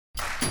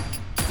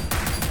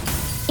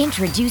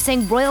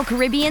Introducing Royal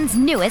Caribbean's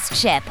newest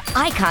ship,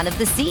 Icon of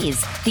the Seas,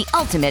 the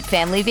ultimate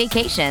family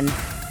vacation.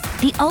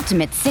 The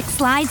ultimate 6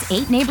 slides,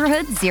 8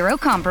 neighborhoods, 0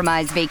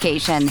 compromise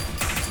vacation.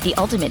 The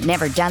ultimate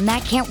never done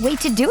that, can't wait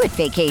to do it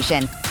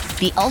vacation.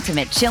 The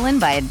ultimate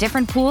chillin' by a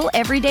different pool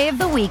every day of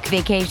the week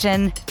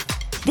vacation.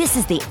 This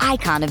is the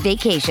Icon of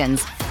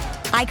Vacations.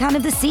 Icon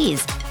of the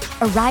Seas,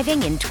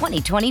 arriving in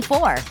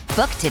 2024.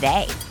 Book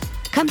today.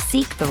 Come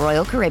seek the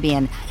Royal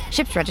Caribbean.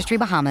 Ships Registry,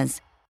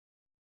 Bahamas.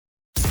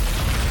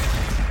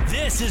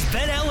 This is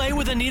Bet LA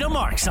with Anita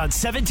Marks on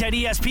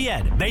 710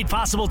 ESPN. Made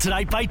possible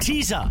tonight by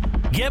Teza.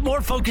 Get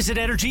more focus and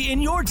energy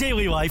in your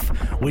daily life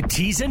with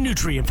Teza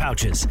nutrient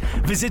pouches.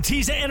 Visit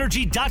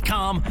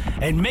TezaEnergy.com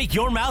and make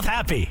your mouth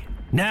happy.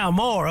 Now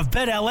more of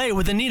Bet LA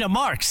with Anita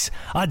Marks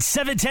on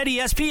 710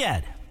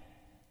 ESPN.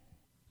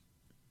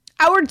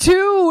 Hour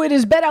 2, it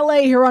is Bet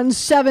LA here on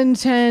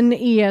 710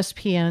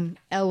 ESPN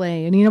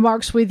LA. Anita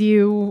Marks with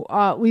you.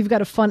 We've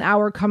got a fun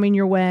hour coming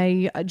your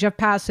way. Jeff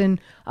Passan,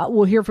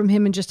 we'll hear from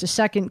him in just a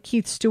second.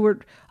 Keith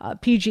Stewart,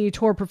 PGA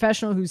Tour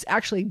professional who's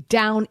actually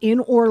down in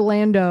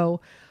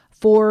Orlando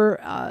for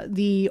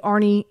the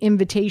Arnie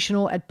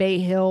Invitational at Bay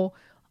Hill.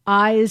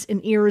 Eyes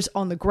and ears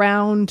on the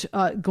ground,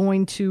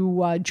 going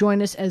to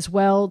join us as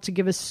well to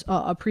give us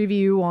a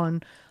preview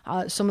on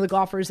some of the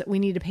golfers that we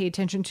need to pay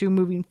attention to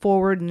moving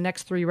forward in the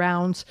next 3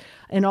 rounds.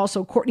 And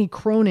also Courtney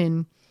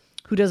Cronin,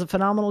 who does a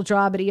phenomenal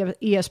job at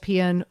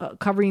ESPN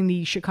covering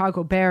the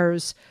Chicago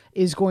Bears,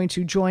 is going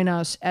to join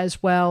us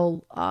as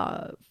well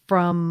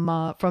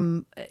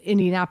from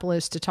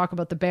Indianapolis to talk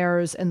about the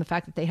Bears and the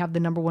fact that they have the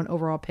number 1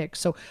 overall pick.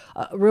 So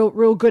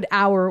real good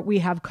hour we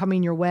have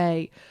coming your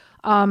way.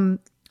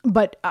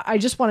 But I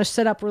just want to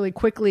set up really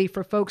quickly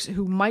for folks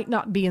who might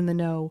not be in the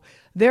know.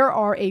 There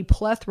are a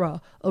plethora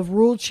of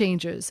rule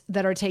changes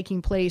that are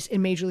taking place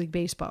in Major League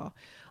Baseball.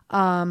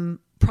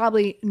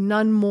 Probably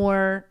none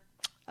more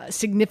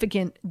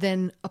significant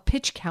than a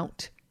pitch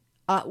count,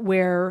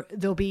 where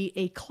there'll be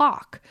a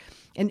clock.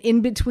 And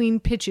in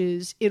between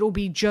pitches, it'll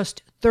be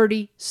just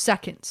 30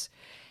 seconds.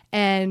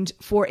 And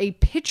for a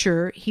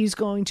pitcher, he's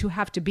going to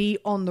have to be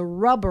on the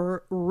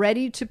rubber,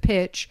 ready to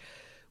pitch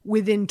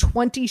within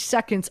 20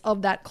 seconds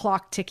of that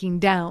clock ticking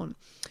down.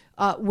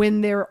 When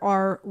there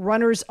are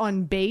runners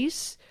on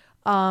base,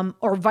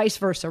 or vice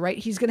versa, right?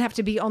 He's going to have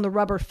to be on the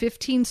rubber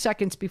 15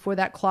 seconds before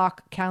that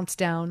clock counts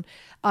down.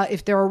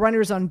 If there are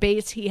runners on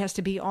base, he has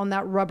to be on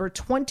that rubber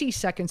 20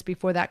 seconds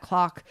before that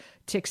clock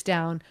ticks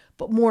down.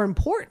 But more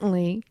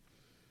importantly,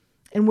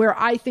 and where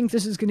I think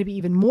this is going to be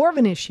even more of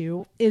an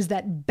issue, is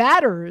that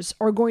batters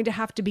are going to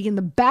have to be in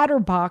the batter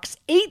box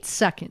 8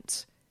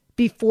 seconds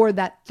before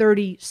that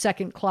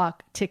 30-second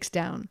clock ticks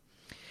down.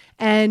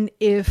 And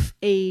if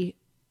a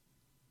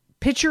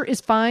pitcher is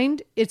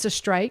fined, it's a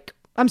strike.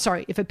 I'm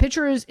sorry, if a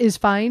pitcher is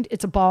fined,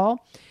 it's a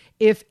ball.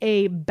 If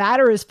a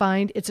batter is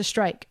fined, it's a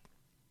strike.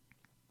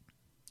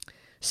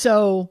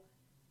 So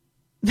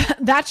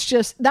that's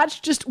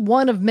just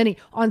one of many.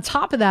 On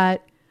top of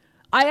that,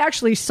 I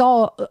actually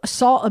saw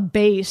a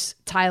base,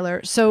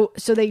 Tyler. So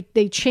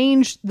they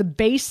changed the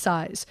base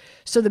size.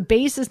 So the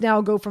bases now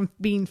go from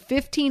being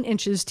 15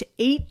 inches to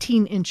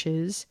 18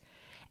 inches,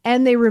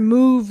 and they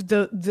remove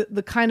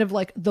the kind of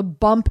like the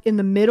bump in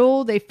the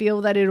middle. They feel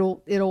that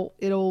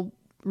it'll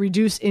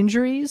reduce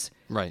injuries.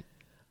 Right.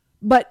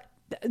 But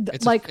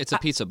it's a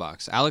pizza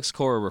box. Alex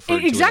Cora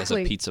referred to it as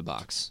a pizza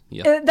box.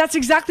 Yep. That's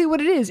exactly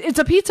what it is. It's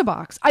a pizza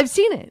box. I've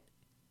seen it.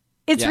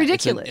 It's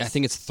ridiculous. I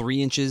think it's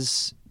 3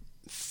 inches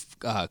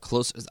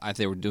close.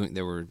 They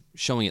were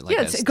showing it like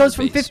yes. It goes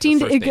from 15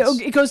 to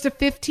it goes to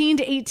 15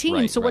 to 18.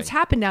 Right, so what's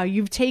happened now?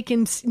 You've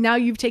taken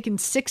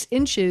 6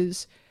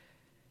 inches,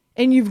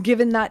 and you've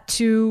given that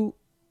to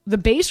the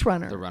base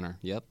runner. The runner.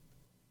 Yep.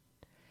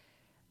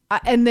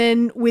 And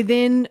then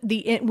within the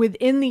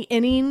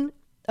inning,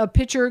 a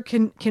pitcher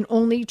can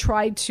only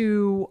try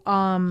to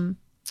I'm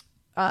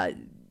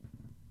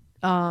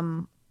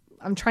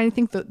trying to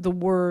think the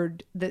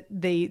word that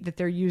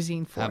they're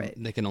using for it.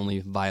 They can only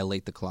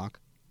violate the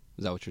clock.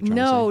 Is that what you're trying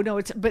to say? No,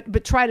 it's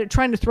but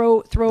trying to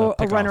throw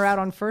a runner out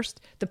on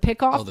first, the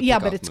pickoff.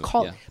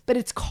 But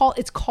it's called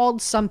it's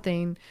called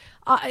something.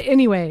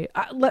 Anyway,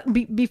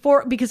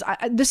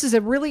 this is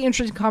a really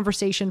interesting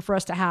conversation for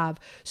us to have.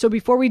 So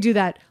before we do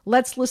that,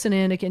 let's listen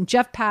in again.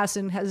 Jeff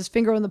Passan has his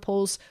finger on the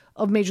pulse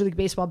of Major League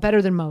Baseball,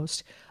 better than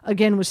most.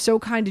 Again, was so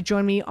kind to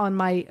join me on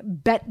my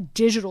Bet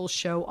Digital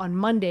show on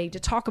Monday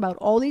to talk about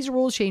all these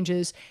rule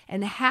changes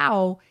and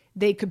how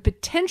they could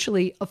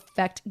potentially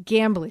affect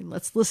gambling.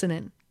 Let's listen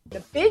in. The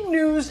big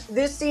news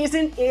this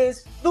season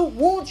is the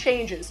rule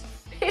changes.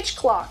 Pitch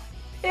clock,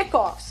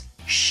 pickoffs,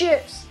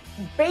 shifts,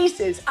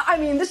 bases. I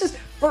mean, this is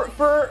for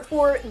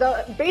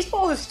the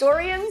baseball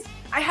historians.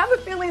 I have a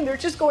feeling they're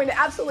just going to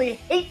absolutely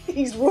hate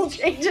these rule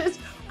changes.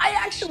 I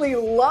actually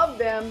love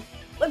them.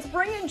 Let's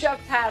bring in Jeff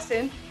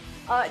Passan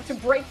to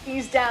break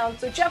these down.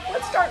 So Jeff,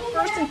 let's start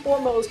first and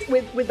foremost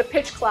with the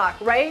pitch clock,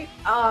 right?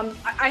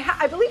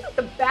 I believe that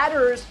the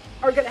batters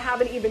are going to have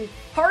an even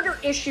harder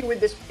issue with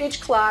this pitch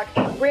clock.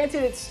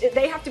 Granted,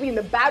 they have to be in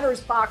the batter's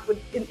box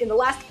in the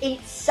last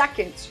 8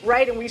 seconds,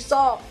 right? And we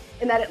saw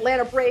in that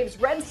Atlanta Braves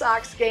Red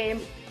Sox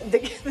game.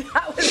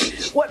 That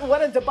was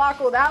what a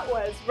debacle that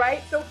was,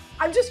 right? So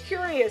I'm just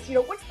curious,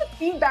 what's the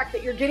feedback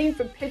that you're getting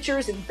from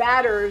pitchers and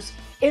batters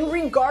in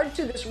regard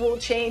to this rule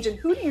change, and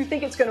who do you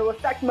think it's going to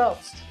affect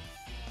most?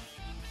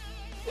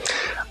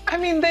 I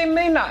mean, they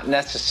may not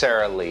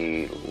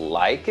necessarily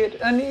like it,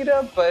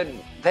 Anita, but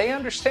they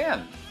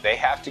understand. They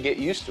have to get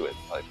used to it.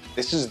 Like,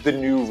 this is the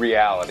new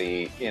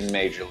reality in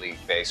Major League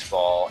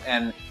Baseball.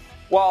 And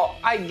while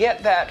I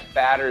get that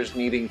batters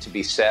needing to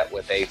be set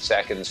with 8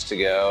 seconds to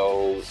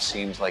go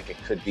seems like it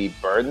could be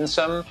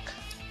burdensome,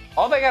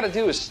 all they got to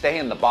do is stay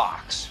in the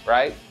box,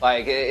 right?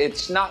 Like,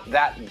 it's not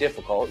that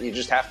difficult. You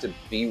just have to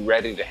be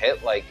ready to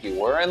hit like you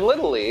were in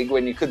Little League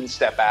when you couldn't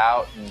step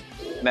out and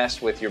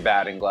mess with your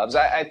batting gloves.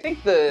 I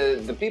think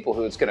the people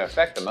who it's going to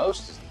affect the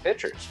most is the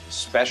pitchers,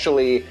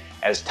 especially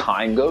as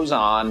time goes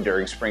on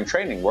during spring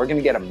training. We're going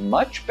to get a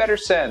much better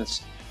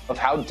sense of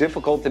how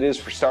difficult it is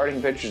for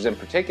starting pitchers in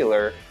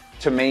particular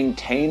to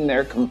maintain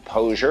their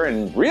composure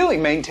and really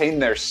maintain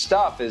their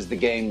stuff as the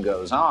game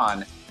goes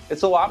on.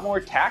 It's a lot more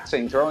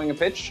taxing throwing a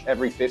pitch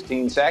every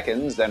 15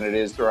 seconds than it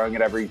is throwing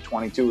it every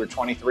 22 or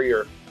 23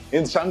 or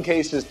in some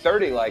cases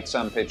 30 like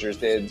some pitchers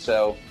did.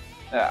 So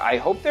I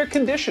hope they're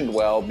conditioned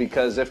well,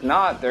 because if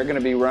not, they're going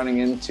to be running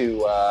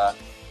into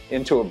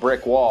a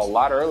brick wall a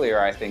lot earlier,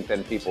 I think,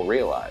 than people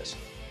realize.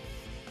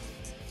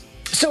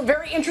 So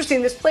very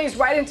interesting. This plays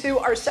right into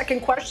our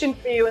second question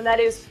for you, and that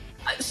is,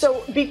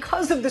 so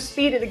because of the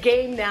speed of the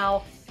game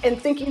now, and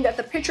thinking that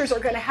the pitchers are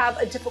going to have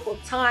a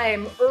difficult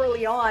time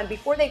early on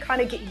before they kind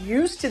of get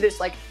used to this,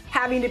 like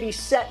having to be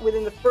set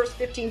within the first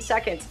 15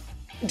 seconds,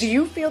 do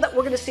you feel that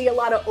we're going to see a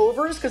lot of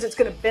overs because it's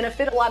going to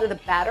benefit a lot of the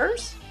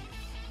batters?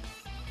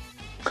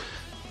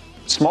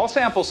 Small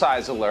sample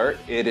size alert.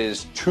 It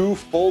is 2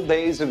 full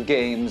days of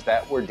games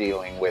that we're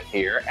dealing with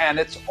here, and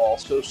it's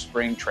also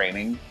spring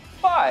training,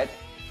 but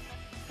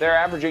they're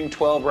averaging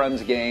 12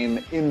 runs a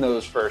game in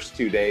those first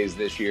 2 days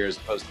this year, as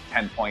opposed to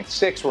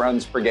 10.6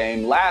 runs per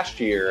game last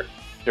year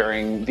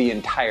during the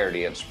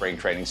entirety of spring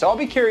training. So I'll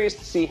be curious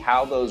to see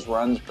how those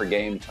runs per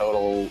game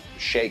total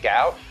shake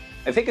out.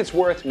 I think it's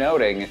worth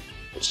noting,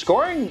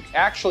 scoring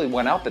actually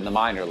went up in the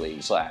minor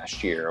leagues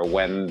last year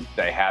when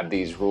they had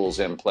these rules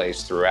in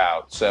place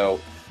throughout. So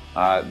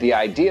the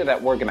idea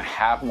that we're going to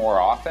have more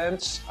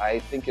offense, I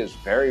think, is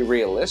very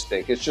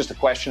realistic. It's just a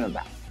question of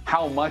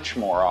how much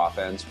more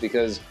offense,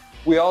 because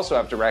we also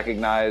have to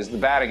recognize the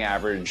batting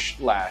average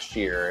last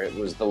year. It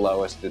was the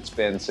lowest it's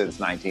been since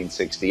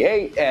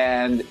 1968.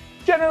 And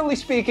generally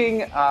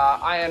speaking,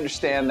 I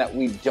understand that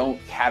we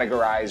don't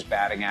categorize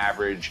batting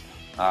average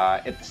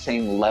at the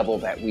same level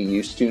that we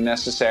used to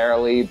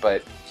necessarily.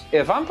 But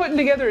if I'm putting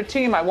together a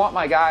team, I want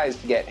my guys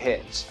to get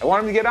hits. I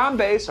want them to get on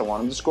base. I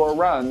want them to score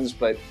runs.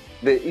 But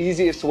the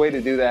easiest way to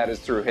do that is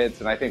through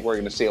hits. And I think we're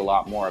going to see a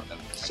lot more of them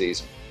this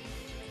season.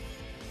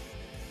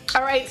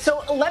 All right,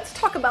 so let's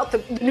talk about the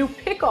new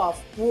pickoff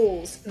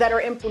rules that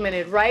are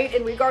implemented, right,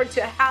 in regard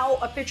to how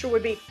a pitcher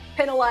would be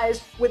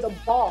penalized with a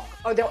balk.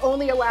 Are they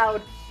only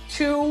allowed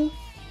 2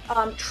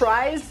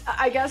 tries,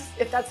 I guess,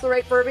 if that's the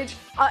right verbiage,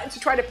 to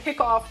try to pick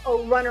off a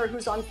runner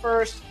who's on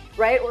first,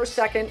 right, or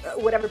second,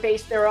 whatever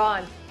base they're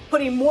on.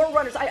 Putting more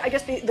runners, I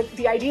guess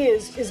the idea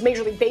is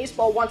Major League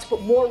Baseball wants to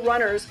put more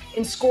runners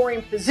in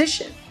scoring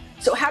position.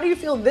 So how do you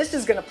feel this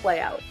is going to play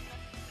out?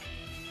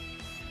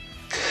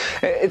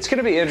 It's going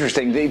to be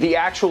interesting. The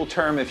actual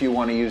term, if you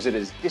want to use it,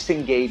 is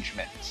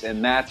disengagement.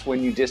 And that's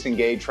when you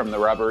disengage from the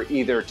rubber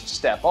either to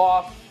step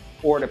off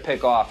or to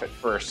pick off at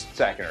first,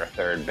 second, or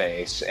third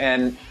base.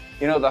 And,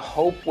 the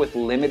hope with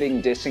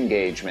limiting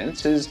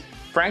disengagements is,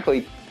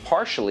 frankly,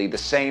 partially the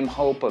same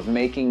hope of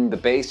making the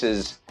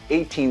bases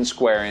 18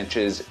 square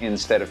inches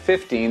instead of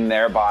 15,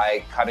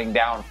 thereby cutting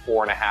down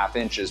 4.5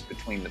 inches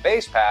between the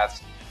base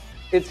paths.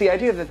 It's the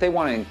idea that they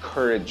want to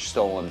encourage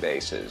stolen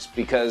bases,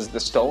 because the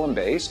stolen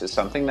base is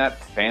something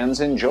that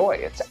fans enjoy.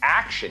 It's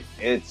action.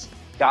 It's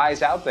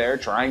guys out there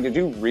trying to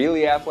do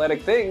really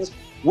athletic things,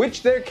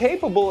 which they're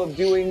capable of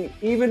doing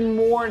even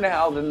more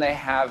now than they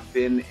have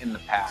been in the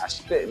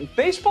past.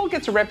 Baseball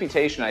gets a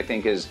reputation, I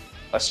think, as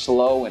a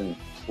slow and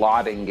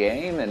plodding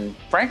game, and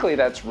frankly,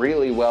 that's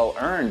really well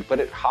earned, but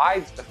it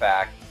hides the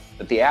fact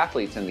that the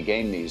athletes in the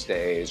game these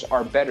days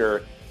are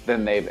better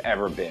than they've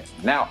ever been.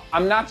 Now,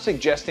 I'm not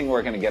suggesting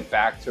we're going to get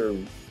back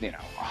to,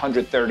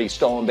 130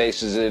 stolen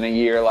bases in a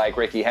year like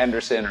Ricky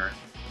Henderson or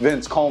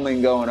Vince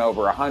Coleman going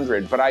over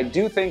 100, but I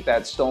do think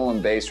that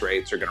stolen base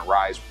rates are going to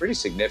rise pretty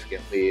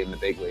significantly in the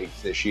big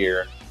leagues this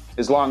year,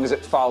 as long as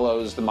it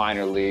follows the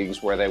minor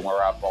leagues where they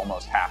were up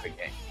almost half a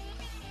game.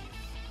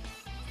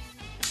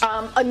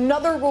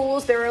 Another rule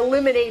is they're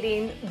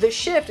eliminating the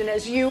shift, and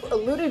as you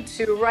alluded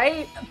to,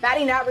 right,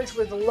 batting average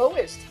was the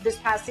lowest this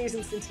past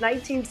season since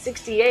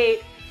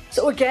 1968.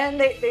 So again,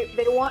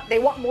 they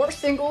want more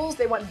singles,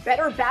 they want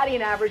better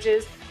batting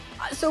averages.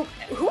 So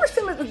who are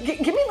some of the,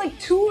 give me like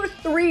 2 or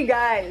 3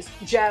 guys,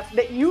 Jeff,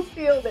 that you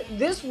feel that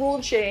this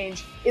rule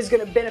change is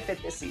going to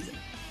benefit this season?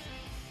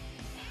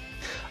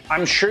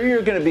 I'm sure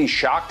you're going to be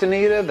shocked,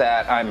 Anita,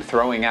 that I'm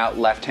throwing out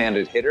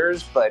left-handed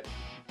hitters, but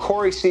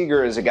Corey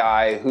Seager is a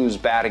guy whose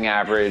batting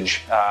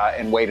average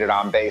and weighted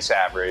on base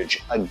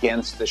average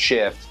against the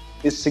shift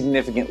is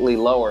significantly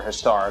lower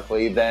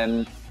historically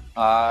than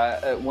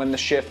when the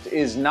shift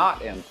is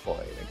not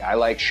employed. A guy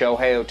like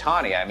Shohei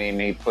Ohtani, I mean,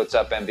 he puts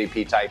up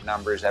MVP type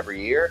numbers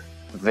every year.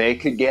 They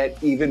could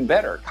get even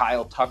better.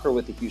 Kyle Tucker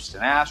with the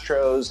Houston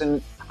Astros.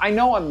 And I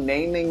know I'm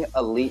naming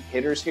elite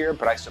hitters here,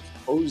 but I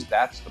suppose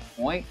that's the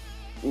point.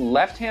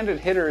 Left-handed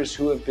hitters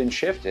who have been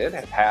shifted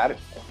have had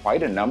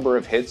quite a number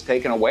of hits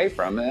taken away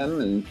from them.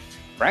 And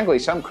frankly,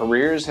 some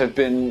careers have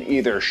been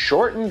either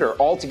shortened or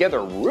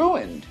altogether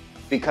ruined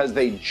because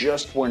they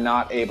just were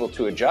not able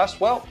to adjust.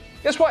 Well,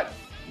 guess what?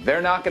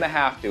 They're not going to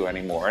have to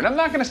anymore. And I'm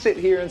not going to sit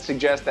here and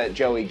suggest that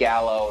Joey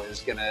Gallo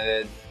is going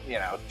to,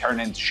 turn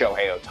into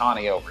Shohei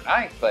Ohtani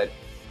overnight. But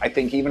I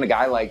think even a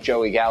guy like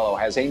Joey Gallo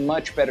has a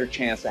much better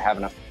chance to have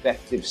an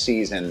effective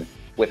season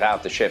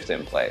without the shift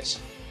in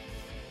place.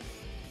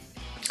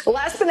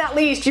 Last but not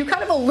least, you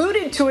kind of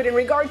alluded to it in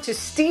regard to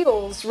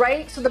steals,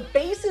 right? So the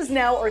bases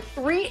now are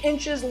 3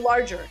 inches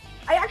larger.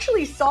 I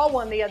actually saw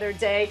one the other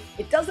day.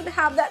 It doesn't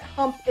have that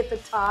hump at the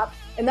top,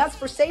 and that's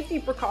for safety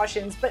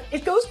precautions, but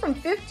it goes from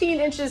 15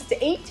 inches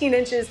to 18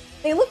 inches.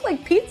 They look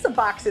like pizza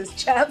boxes,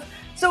 Jeff.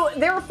 So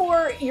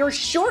therefore, you're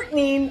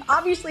shortening,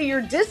 obviously,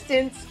 your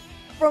distance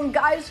from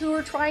guys who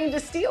are trying to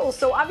steal.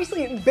 So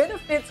obviously, it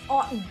benefits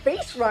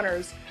base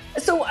runners.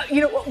 So,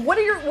 what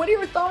are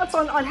your thoughts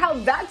on how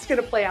that's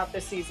going to play out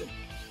this season?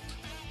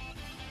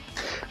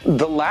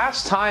 The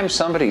last time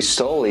somebody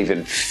stole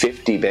even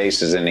 50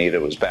 bases, Anita,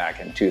 was back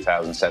in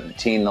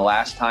 2017. The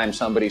last time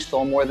somebody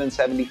stole more than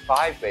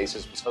 75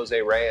 bases was Jose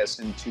Reyes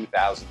in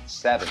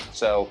 2007.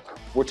 So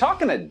we're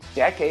talking a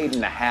decade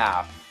and a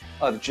half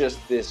of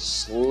just this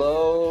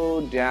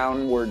slow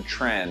downward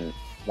trend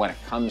when it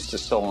comes to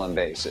stolen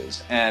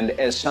bases. And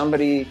as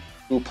somebody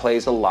who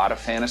plays a lot of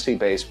fantasy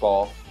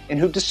baseball and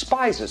who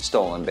despises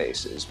stolen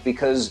bases,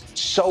 because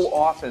so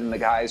often the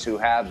guys who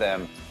have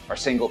them are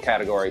single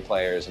category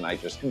players, and I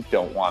just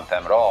don't want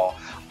them at all.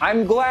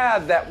 I'm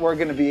glad that we're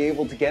going to be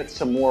able to get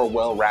some more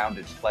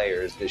well-rounded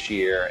players this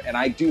year, and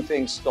I do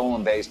think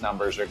stolen base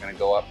numbers are going to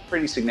go up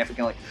pretty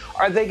significantly.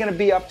 Are they going to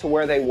be up to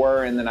where they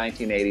were in the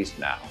 1980s?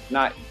 No,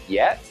 not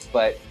yet,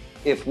 but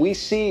if we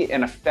see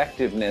an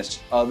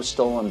effectiveness of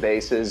stolen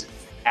bases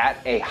at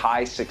a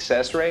high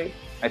success rate,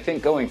 I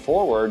think going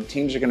forward,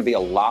 teams are going to be a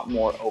lot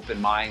more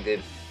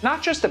open-minded,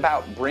 not just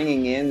about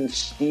bringing in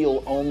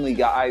steal-only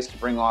guys to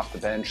bring off the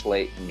bench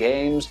late in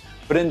games,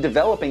 but in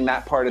developing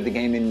that part of the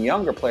game in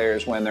younger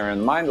players when they're in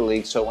the minor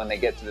leagues, so when they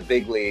get to the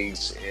big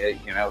leagues,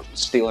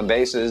 stealing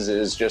bases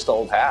is just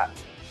old hat.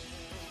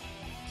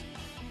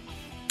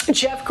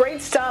 Jeff,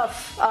 great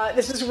stuff.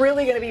 This is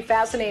really going to be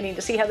fascinating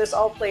to see how this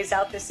all plays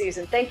out this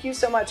season. Thank you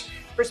so much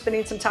for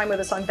spending some time with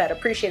us on Bet.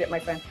 Appreciate it, my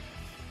friend.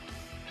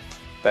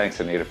 Thanks,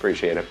 Anita.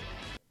 Appreciate it.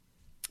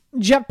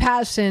 Jeff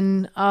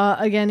Passan,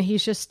 again,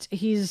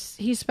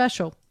 he's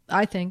special.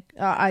 I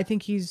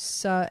think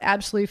he's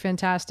absolutely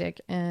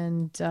fantastic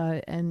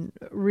and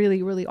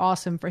really, really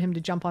awesome for him to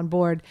jump on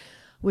board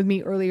with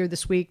me earlier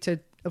this week to,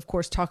 of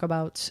course, talk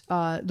about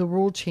the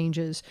rule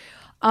changes.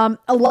 A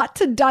lot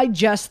to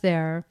digest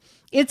there.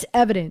 It's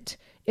evident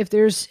if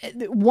there's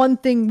one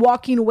thing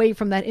walking away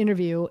from that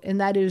interview, and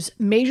that is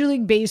Major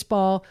League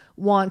Baseball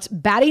wants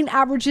batting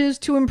averages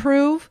to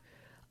improve.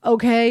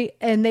 Okay,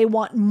 and they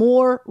want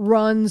more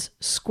runs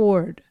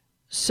scored.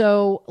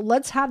 So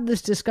let's have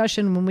this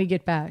discussion when we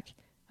get back.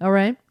 All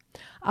right?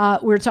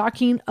 We're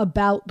talking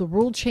about the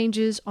rule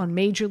changes on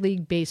Major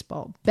League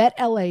Baseball. Bet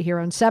LA here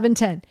on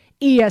 710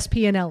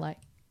 ESPN LA.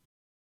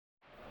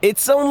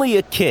 It's only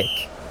a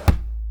kick,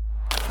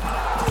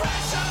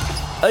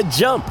 a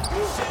jump,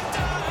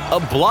 a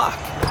block.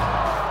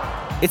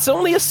 It's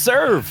only a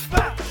serve.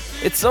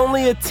 It's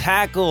only a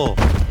tackle,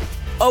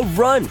 a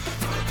run.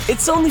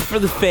 It's only for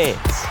the fans.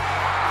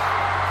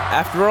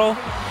 After all,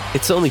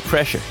 it's only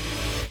pressure.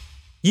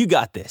 You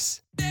got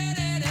this.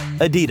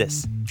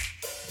 Adidas.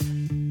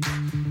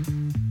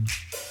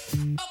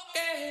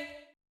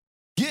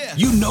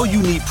 You know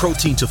you need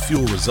protein to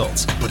fuel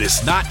results, but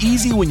it's not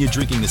easy when you're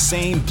drinking the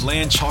same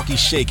bland, chalky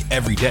shake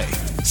every day.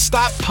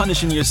 Stop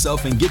punishing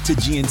yourself and get to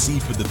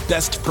GNC for the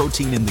best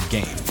protein in the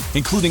game,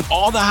 including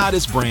all the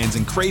hottest brands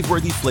and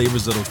crave-worthy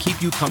flavors that'll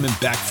keep you coming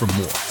back for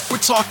more.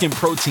 We're talking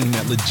protein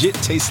that legit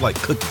tastes like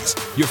cookies,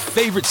 your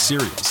favorite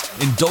cereals,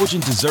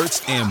 indulgent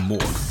desserts, and more.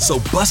 So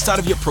bust out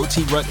of your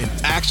protein rut and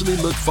actually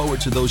look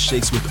forward to those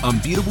shakes with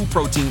unbeatable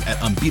protein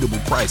at unbeatable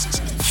prices.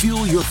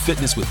 Fuel your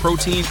fitness with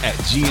protein at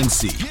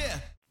GNC.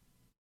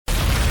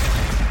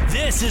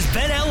 This is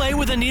Bet LA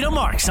with Anita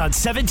Marks on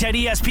 710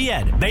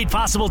 ESPN. Made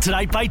possible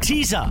tonight by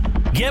Teza.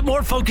 Get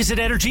more focus and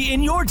energy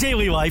in your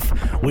daily life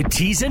with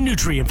Teza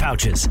nutrient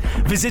pouches.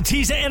 Visit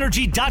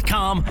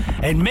TezaEnergy.com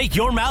and make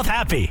your mouth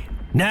happy.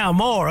 Now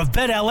more of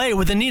Bet LA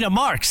with Anita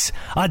Marks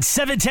on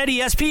 710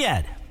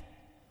 ESPN.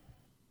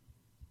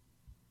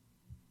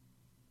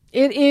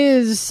 It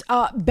is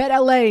Bet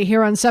LA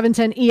here on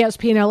 710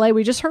 ESPN LA.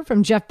 We just heard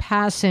from Jeff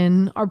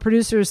Passan. Our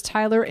producers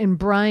Tyler and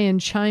Brian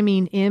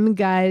chiming in,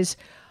 guys.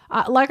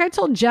 Like I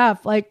told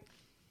Jeff,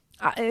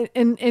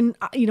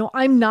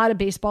 I'm not a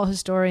baseball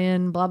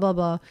historian, blah blah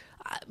blah,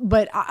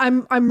 but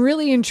I'm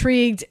really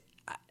intrigued.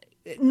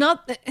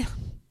 Not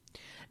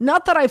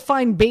that I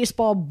find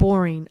baseball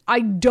boring.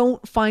 I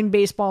don't find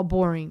baseball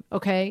boring,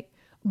 okay?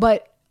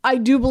 But I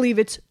do believe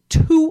it's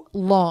too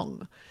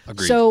long.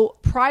 Agreed. So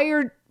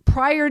prior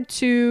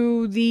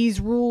to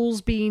these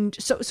rules being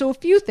so a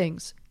few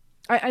things.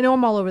 I know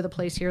I'm all over the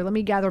place here. Let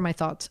me gather my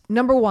thoughts.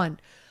 Number one,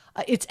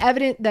 it's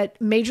evident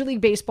that Major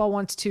League Baseball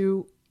wants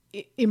to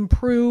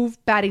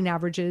improve batting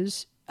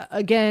averages.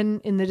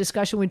 Again, in the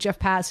discussion with Jeff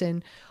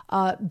Passan,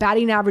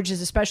 batting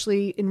averages,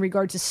 especially in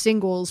regard to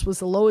singles, was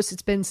the lowest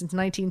it's been since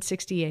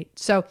 1968.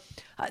 So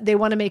they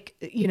want to make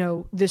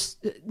this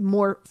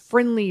more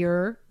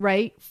friendlier,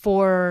 right,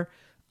 for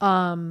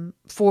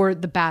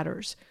the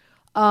batters.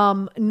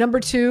 Number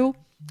two,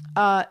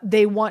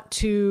 they want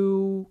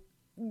to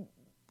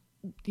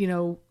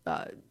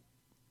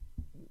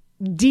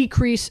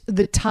decrease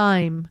the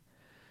time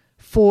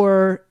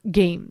for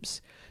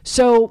games.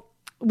 So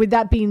with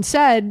that being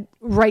said,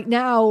 right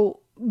now,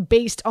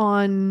 based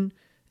on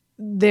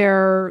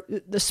the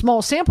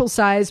small sample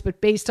size, but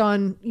based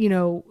on,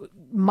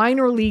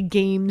 minor league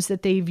games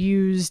that they've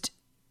used,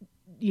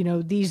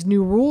 these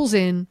new rules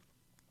in,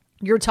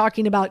 you're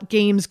talking about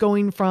games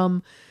going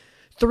from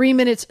 3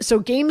 minutes. So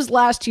games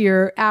last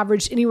year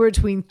averaged anywhere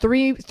between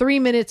 3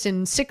 minutes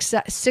and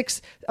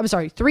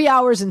 3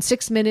 hours and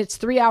 6 minutes,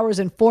 3 hours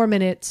and 4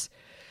 minutes,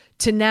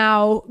 to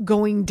now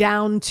going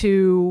down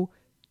to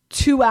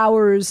 2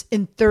 hours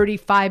and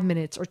 35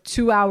 minutes or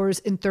 2 hours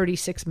and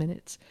 36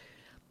 minutes.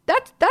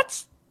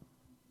 That's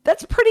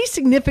pretty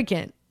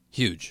significant.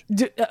 Huge.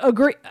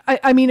 Agree?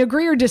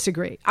 Agree or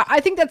disagree?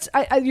 I think that's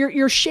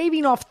you're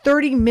shaving off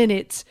 30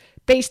 minutes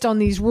based on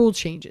these rule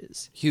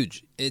changes.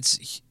 Huge.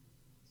 It's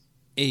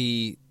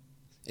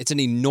an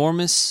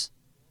enormous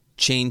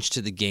change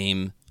to the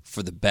game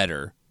for the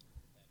better.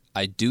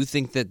 I do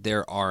think that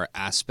there are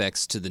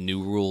aspects to the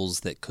new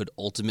rules that could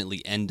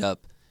ultimately end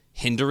up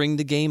hindering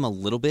the game a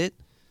little bit,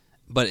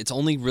 but it's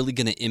only really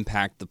going to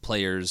impact the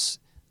players.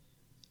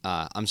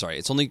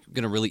 It's only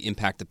going to really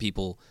impact the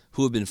people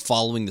who have been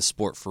following the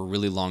sport for a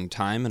really long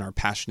time and are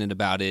passionate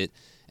about it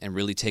and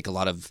really take a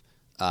lot of,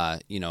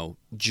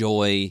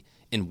 joy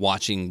in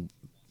watching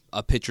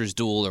a pitcher's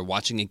duel or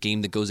watching a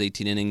game that goes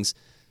 18 innings.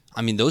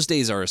 I mean, those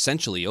days are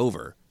essentially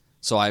over.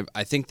 So I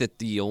think that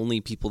the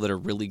only people that are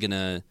really going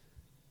to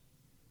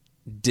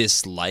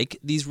dislike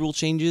these rule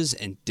changes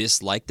and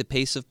dislike the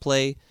pace of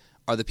play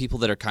are the people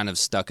that are kind of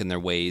stuck in their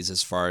ways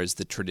as far as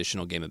the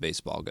traditional game of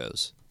baseball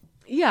goes.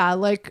 Yeah,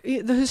 like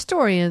the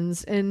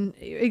historians, and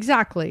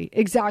exactly.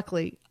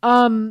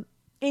 And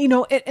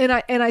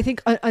I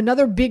think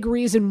another big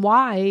reason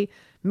why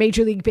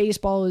Major League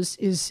Baseball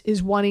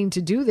is wanting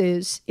to do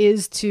this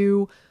is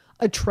to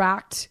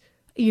attract,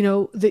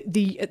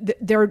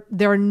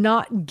 they're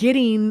not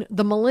getting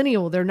the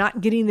millennial, they're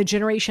not getting the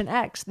Generation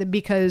X,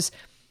 because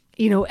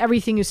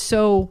everything is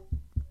so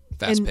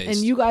fast paced.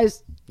 And you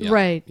guys, yep.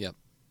 Right? Yep.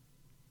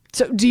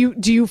 So do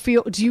you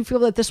feel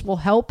that this will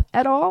help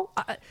at all?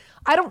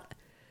 I don't.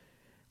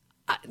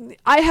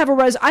 I have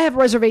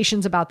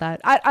reservations about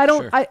that. I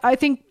don't. Sure.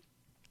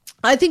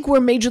 I think where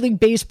Major League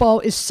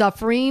Baseball is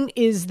suffering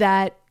is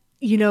that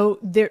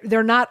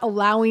they're not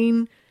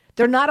allowing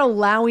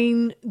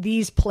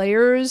these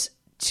players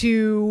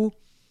to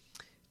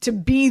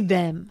be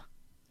them,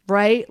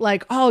 right?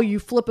 Like, oh, you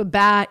flip a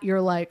bat,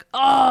 you're like,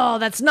 oh,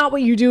 that's not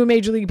what you do in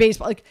Major League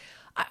Baseball. Like,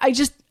 I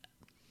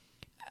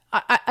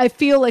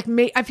feel like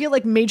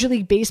Major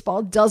League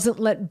Baseball doesn't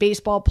let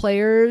baseball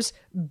players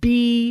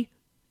be,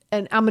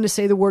 and I'm going to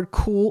say the word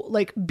cool,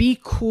 like be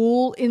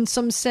cool in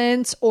some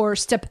sense, or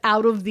step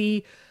out of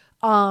the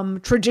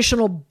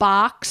traditional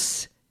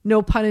box,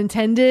 no pun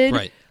intended,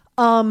 right?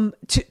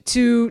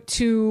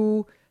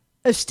 To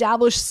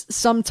establish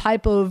some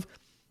type of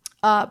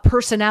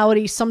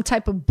personality, some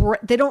type of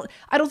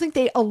I don't think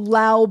they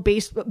allow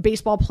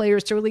baseball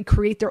players to really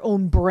create their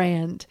own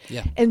brand.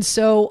 Yeah. And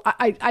so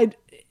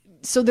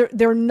so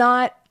they're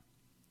not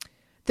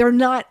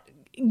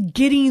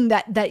getting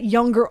that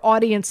younger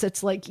audience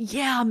that's like,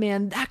 yeah,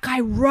 man, that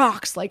guy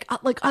rocks. Like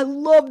I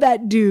love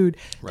that dude.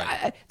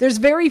 Right. There's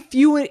very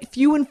few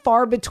and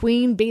far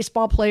between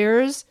baseball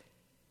players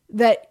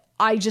that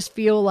I just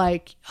feel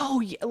like, oh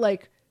yeah,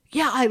 like,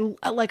 yeah, I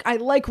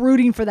like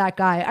rooting for that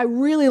guy. I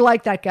really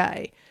like that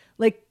guy.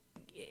 Like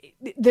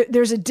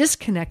there's a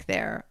disconnect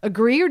there.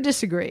 Agree or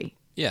disagree?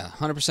 Yeah,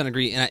 100%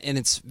 agree, and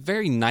it's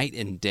very night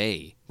and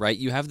day, right?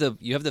 You have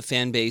the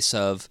fan base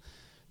of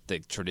the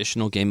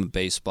traditional game of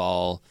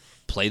baseball,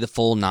 play the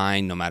full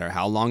 9, no matter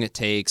how long it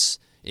takes.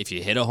 If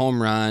you hit a home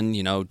run,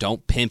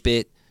 don't pimp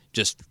it.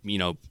 Just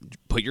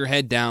put your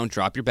head down,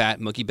 drop your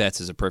bat. Mookie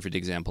Betts is a perfect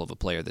example of a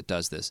player that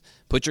does this.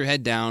 Put your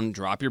head down,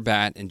 drop your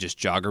bat, and just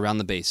jog around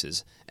the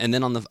bases. And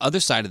then on the other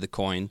side of the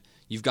coin,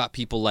 you've got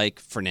people like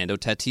Fernando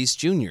Tatis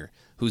Jr.,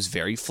 who's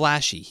very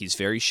flashy. He's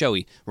very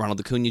showy.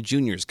 Ronald Acuna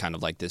Jr. is kind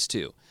of like this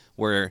too,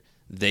 where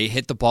they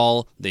hit the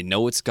ball, they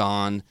know it's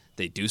gone,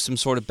 They do some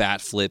sort of bat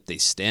flip. They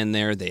stand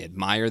there. They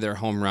admire their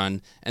home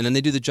run. And then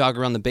they do the jog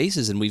around the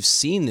bases. And we've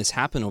seen this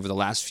happen over the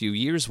last few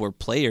years where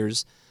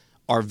players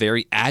are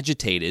very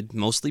agitated,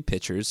 mostly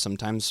pitchers,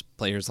 sometimes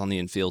players on the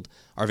infield,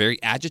 are very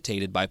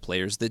agitated by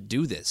players that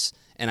do this.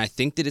 And I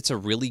think that it's a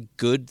really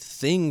good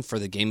thing for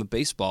the game of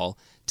baseball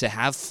to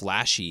have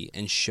flashy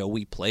and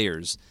showy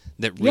players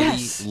that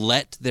really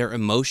let their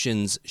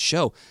emotions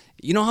show.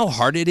 You know how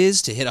hard it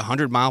is to hit a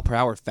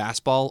 100-mile-per-hour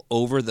fastball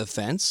over the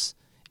fence?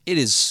 It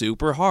is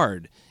super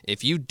hard.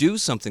 If you do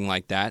something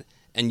like that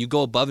and you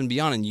go above and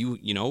beyond and you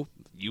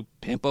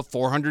pimp a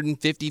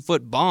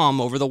 450-foot bomb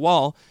over the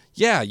wall,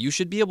 yeah, you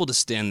should be able to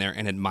stand there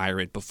and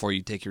admire it before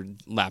you take your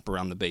lap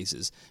around the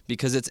bases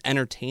because it's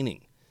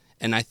entertaining.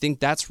 And I think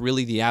that's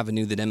really the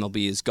avenue that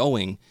MLB is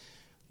going,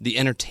 the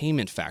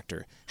entertainment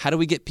factor. How do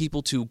we get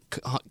people to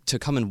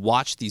come and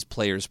watch these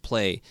players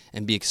play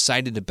and be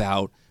excited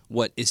about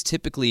what is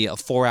typically a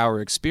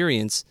 4-hour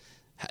experience?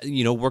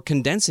 We're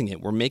condensing it.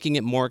 We're making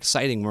it more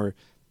exciting. We're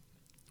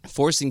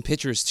forcing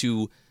pitchers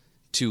to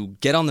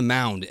get on the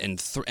mound,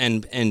 and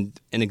an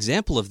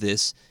example of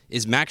this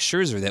is Max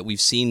Scherzer that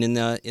we've seen in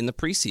the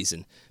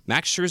preseason.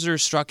 Max Scherzer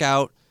struck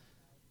out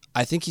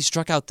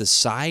the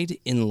side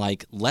in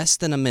like less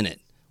than a minute.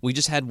 We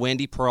just had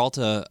Wandy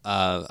Peralta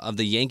of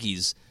the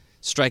Yankees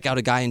strike out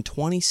a guy in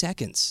 20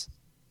 seconds.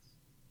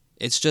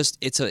 It's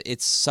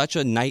such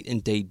a night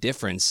and day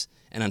difference,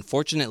 and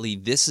unfortunately,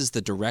 this is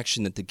the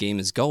direction that the game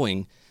is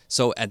going.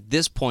 So at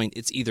this point,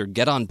 it's either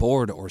get on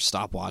board or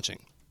stop watching.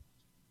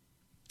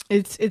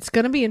 It's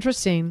going to be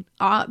interesting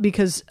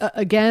because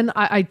again,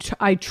 I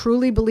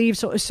truly believe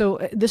so.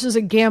 So this is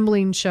a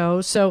gambling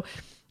show, so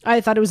I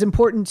thought it was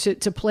important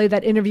to play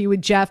that interview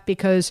with Jeff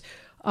because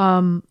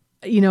I'm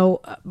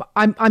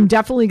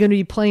definitely going to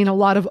be playing a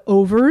lot of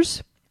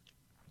overs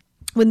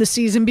when the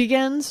season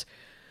begins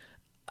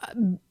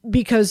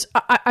because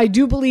I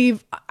do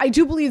believe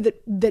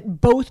that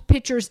both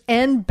pitchers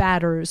and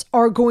batters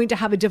are going to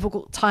have a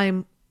difficult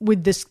time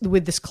with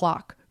this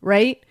clock,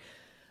 right?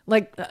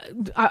 Like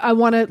I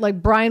want to,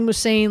 like Brian was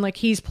saying, like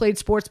he's played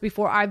sports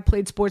before. I've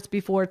played sports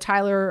before.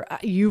 Tyler,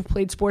 you've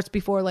played sports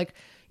before. Like,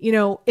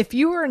 if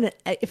you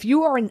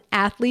are an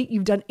athlete,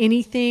 you've done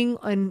anything,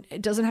 and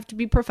it doesn't have to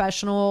be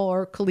professional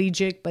or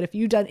collegiate, but if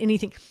you've done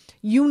anything,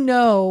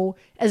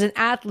 as an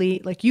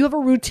athlete, like you have a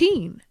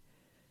routine,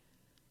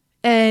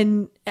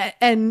 and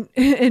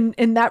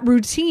that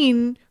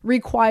routine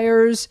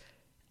requires,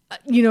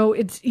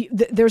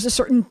 there's a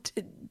certain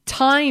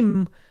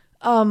time,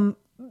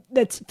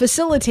 that's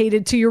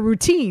facilitated to your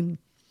routine.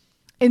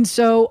 And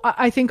so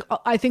I think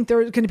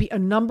there's going to be a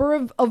number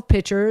of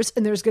pitchers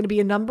and there's going to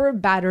be a number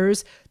of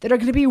batters that are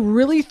going to be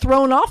really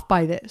thrown off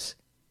by this.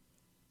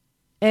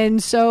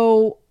 And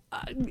so,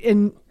 I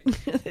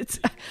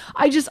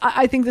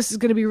think this is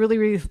going to be really,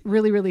 really,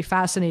 really, really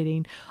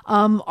fascinating.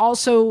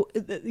 Also,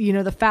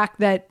 the fact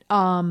that,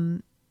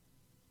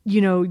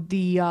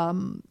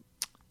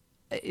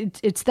 it's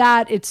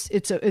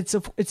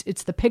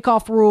the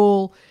pickoff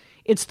rule.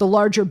 It's the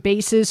larger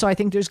bases. So I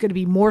think there's going to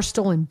be more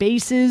stolen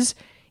bases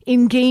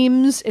in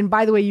games. And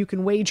by the way, you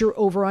can wager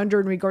over under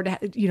in regard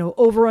to,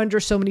 over under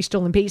so many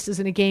stolen bases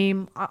in a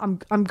game. I'm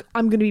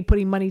going to be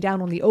putting money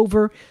down on the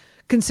over,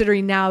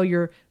 considering now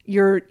you're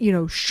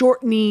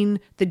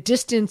shortening the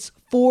distance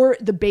for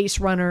the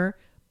base runner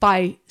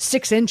by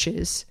 6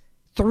 inches,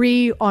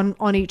 3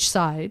 on each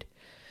side.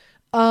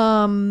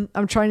 I'm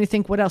trying to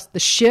think what else. The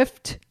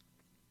shift.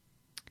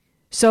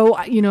 So,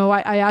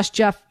 I asked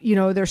Jeff,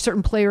 there are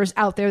certain players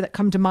out there that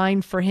come to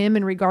mind for him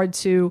in regard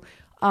to,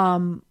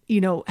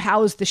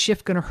 how is the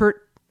shift going to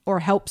hurt or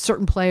help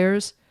certain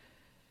players?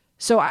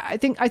 So I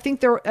think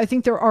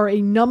there are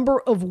a number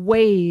of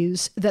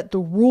ways that the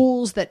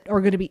rules that are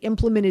going to be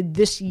implemented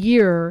this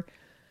year,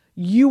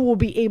 you will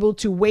be able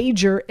to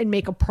wager and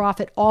make a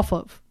profit off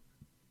of.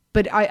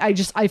 But I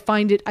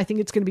think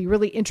it's going to be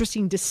really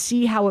interesting to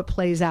see how it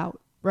plays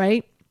out.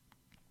 Right.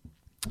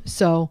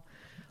 So,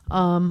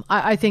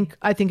 I think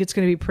it's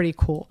going to be pretty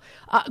cool.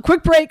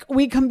 Quick break.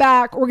 We come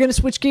back. We're going to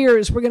switch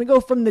gears. We're going to go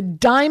from the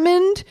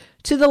diamond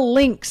to the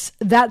links.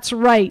 That's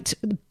right.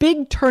 The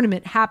big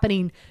tournament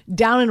happening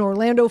down in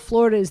Orlando,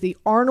 Florida is the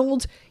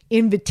Arnold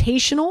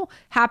Invitational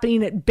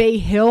happening at Bay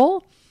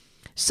Hill.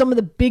 Some of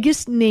the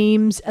biggest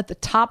names at the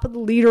top of the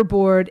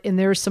leaderboard, and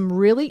there's some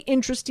really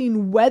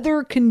interesting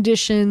weather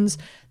conditions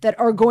that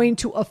are going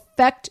to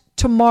affect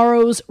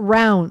tomorrow's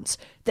rounds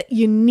that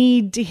you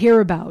need to hear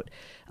about.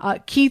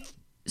 Keith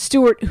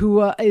Stewart,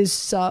 who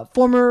is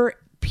former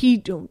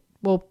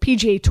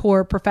PGA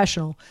Tour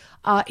professional,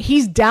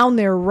 he's down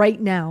there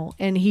right now,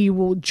 and he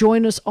will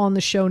join us on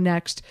the show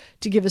next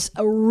to give us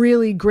a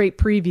really great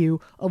preview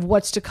of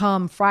what's to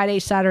come Friday,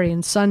 Saturday,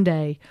 and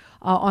Sunday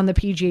on the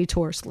PGA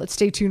Tour. So let's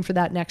stay tuned for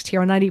that next here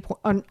on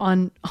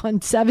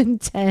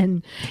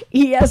 710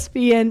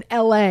 ESPN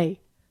LA.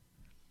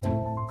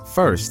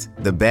 First,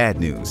 the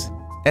bad news.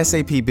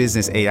 SAP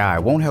Business AI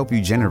won't help you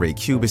generate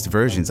cubist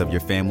versions of your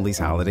family's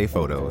holiday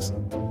photos.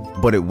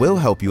 But it will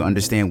help you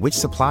understand which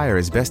supplier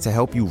is best to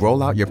help you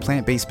roll out your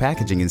plant-based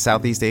packaging in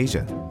Southeast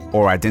Asia.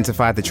 Or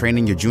identify the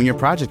training your junior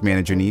project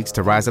manager needs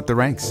to rise up the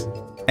ranks.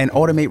 And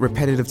automate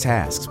repetitive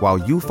tasks while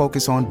you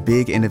focus on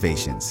big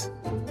innovations.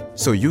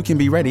 So you can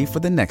be ready for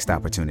the next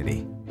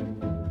opportunity.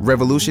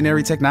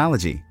 Revolutionary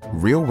technology,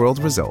 real-world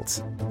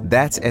results.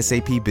 That's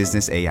SAP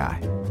Business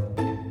AI.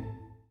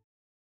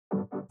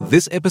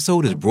 This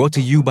episode is brought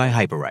to you by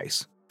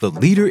Hyperice, the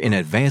leader in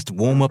advanced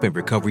warm-up and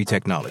recovery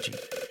technology.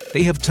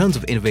 They have tons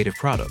of innovative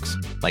products,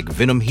 like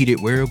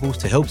Venom-heated wearables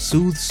to help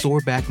soothe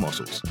sore back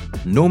muscles,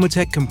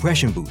 Normatec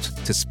compression boots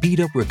to speed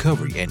up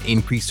recovery and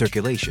increase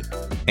circulation,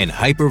 and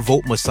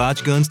Hypervolt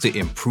massage guns to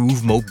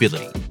improve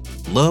mobility.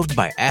 Loved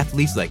by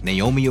athletes like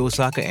Naomi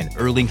Osaka and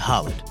Erling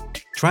Haaland.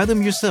 Try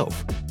them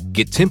yourself.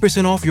 Get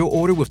 10% off your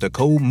order with the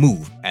code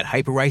MOVE at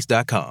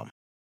hyperice.com.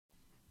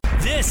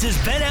 This is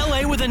Bet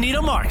LA with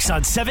Anita Marks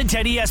on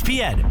 710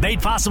 ESPN.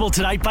 Made possible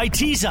tonight by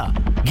Teza.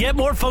 Get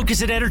more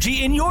focus and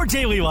energy in your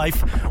daily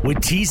life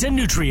with Teza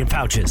nutrient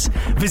pouches.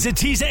 Visit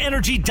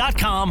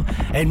TezaEnergy.com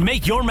and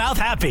make your mouth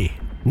happy.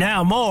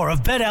 Now more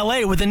of Bet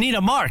LA with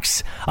Anita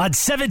Marks on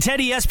 710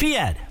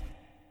 ESPN.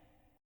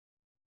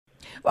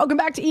 Welcome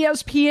back to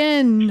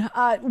ESPN.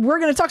 We're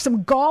going to talk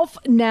some golf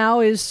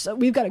now.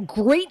 We've got a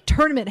great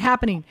tournament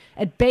happening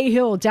at Bay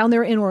Hill down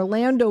there in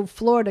Orlando,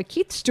 Florida.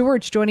 Keith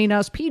Stewart's joining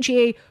us,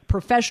 PGA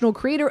professional,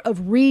 creator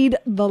of Read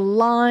the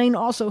Line,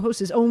 also hosts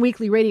his own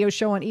weekly radio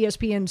show on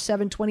ESPN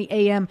 720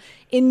 AM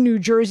in New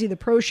Jersey, The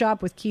Pro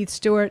Shop with Keith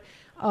Stewart,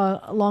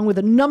 along with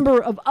a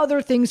number of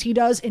other things he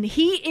does. And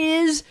he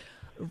is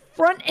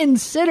front and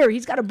center.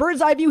 He's got a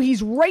bird's eye view.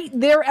 He's right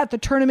there at the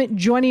tournament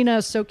joining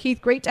us. So,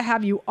 Keith, great to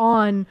have you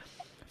on.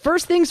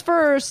 First things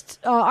first,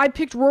 I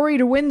picked Rory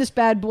to win this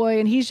bad boy,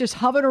 and he's just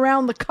hovering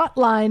around the cut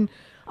line.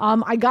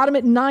 I got him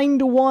at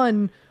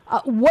 9-1.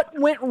 What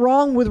went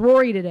wrong with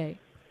Rory today?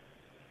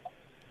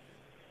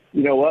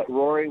 You know what?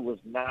 Rory was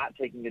not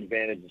taking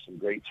advantage of some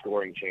great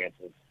scoring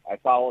chances. I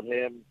followed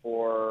him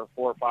for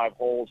 4 or 5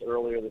 holes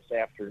earlier this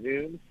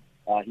afternoon.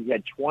 He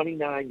had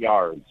 29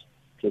 yards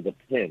to the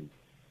pin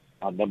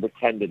on number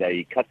 10 today.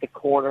 He cut the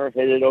corner,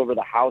 hit it over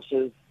the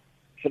houses.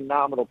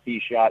 Phenomenal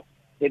tee shot.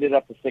 Hit it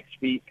up to 6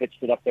 feet, pitched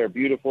it up there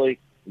beautifully,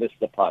 missed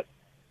the putt.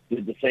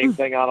 Did the same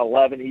thing on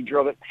 11. He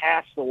drove it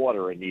past the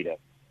water, Anita,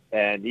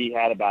 and he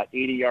had about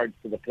 80 yards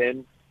to the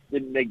pin.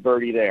 Didn't make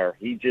birdie there.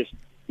 He's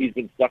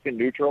been stuck in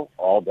neutral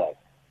all day.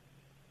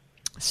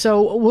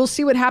 So we'll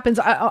see what happens.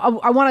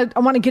 I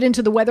want to get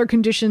into the weather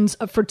conditions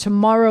for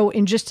tomorrow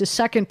in just a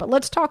second, but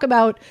let's talk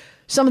about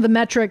some of the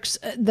metrics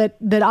that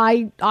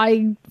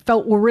I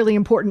felt were really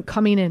important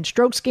coming in.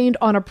 Strokes gained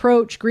on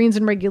approach, greens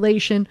in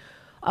regulation.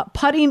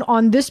 Putting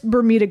on this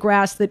Bermuda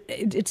grass, that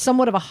it's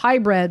somewhat of a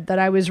hybrid that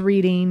I was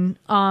reading.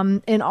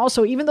 And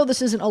also, even though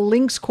this isn't a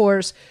links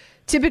course,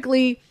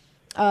 typically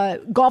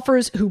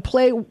golfers who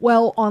play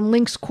well on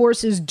links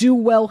courses do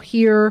well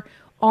here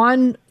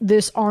on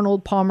this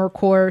Arnold Palmer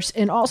course.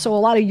 And also, a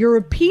lot of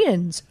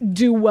Europeans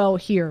do well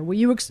here. Will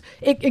you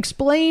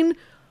explain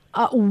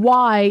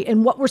why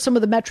and what were some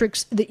of the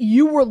metrics that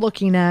you were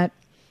looking at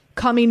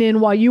coming in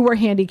while you were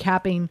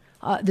handicapping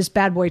this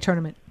bad boy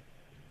tournament?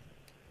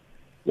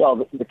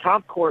 Well, the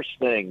comp course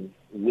thing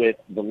with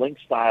the link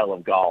style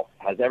of golf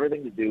has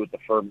everything to do with the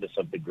firmness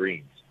of the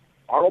greens.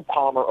 Arnold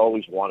Palmer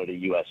always wanted a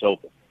U.S.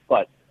 Open,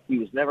 but he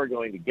was never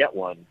going to get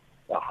one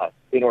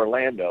in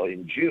Orlando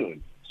in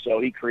June, so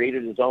he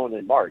created his own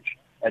in March.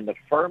 And the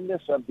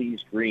firmness of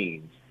these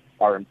greens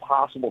are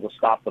impossible to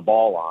stop the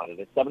ball on. And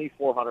at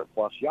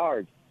 7,400-plus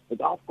yards, the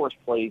golf course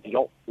plays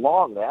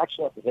long. They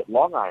actually have to hit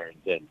long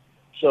irons in.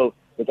 So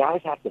the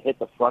guys have to hit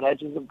the front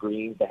edges of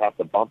greens. They have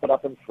to bump it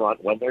up in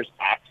front when there's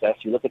access.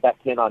 You look at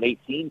that pin on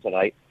 18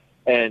 tonight,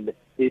 and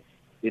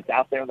it's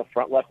out there on the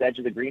front left edge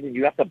of the green, and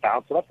you have to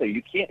bounce it up there.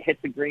 You can't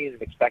hit the green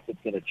and expect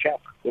it's going to check.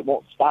 It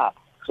won't stop.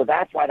 So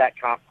that's why that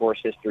comp course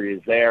history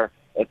is there,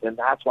 and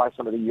that's why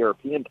some of the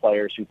European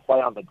players who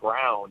play on the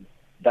ground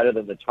better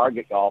than the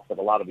target golf that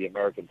a lot of the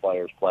American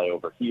players play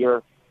over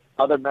here.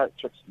 Other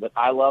metrics that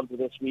I loved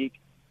this week,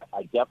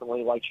 I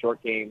definitely like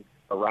short game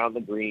around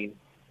the green.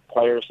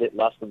 Players hit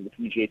less than the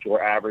PGA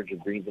Tour average of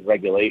greens in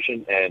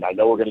regulation, and I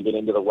know we're going to get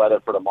into the weather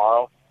for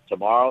tomorrow.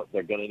 Tomorrow,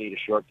 they're going to need a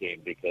short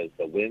game because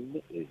the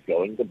wind is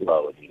going to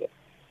blow, Anita.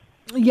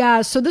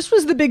 Yeah, so this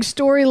was the big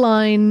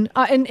storyline.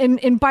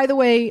 And by the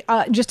way,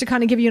 just to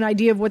kind of give you an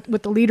idea of what the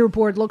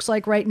leaderboard looks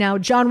like right now,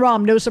 Jon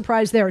Rahm, no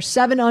surprise there,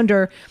 7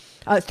 under,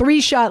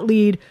 3-shot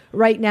lead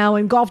right now,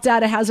 and Golf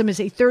Data has him as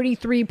a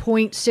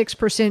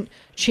 33.6%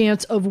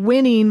 chance of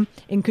winning.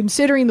 And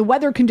considering the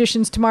weather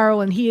conditions tomorrow,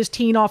 and he is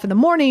teeing off in the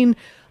morning,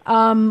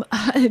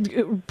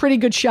 pretty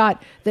good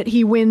shot that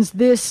he wins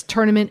this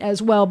tournament as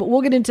well. But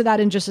we'll get into that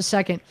in just a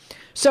second.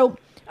 So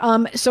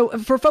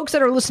for folks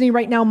that are listening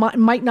right now,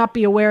 might not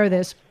be aware of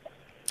this,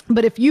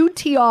 but if you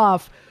tee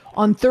off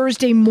on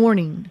Thursday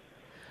morning,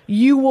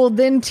 you will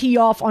then tee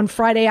off on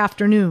Friday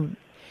afternoon.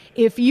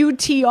 If you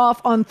tee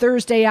off on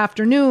Thursday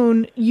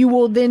afternoon, you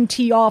will then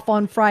tee off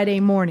on Friday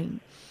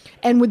morning.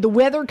 And with the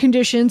weather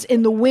conditions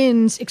and the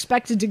winds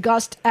expected to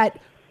gust at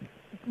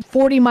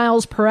 40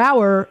 miles per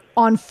hour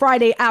on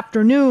Friday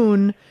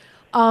afternoon,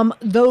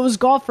 those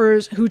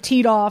golfers who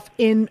teed off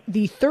in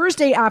the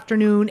Thursday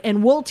afternoon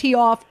and will tee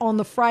off on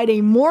the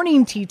Friday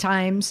morning tee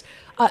times,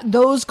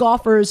 those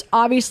golfers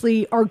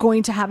obviously are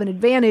going to have an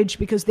advantage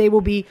because they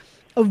will be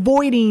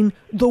avoiding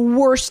the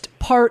worst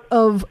part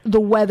of the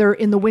weather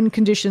in the wind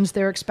conditions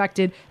they're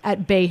expected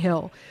at Bay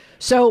Hill.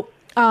 So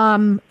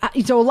a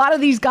lot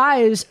of these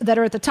guys that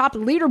are at the top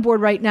of the leaderboard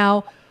right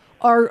now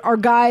are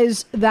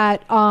guys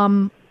that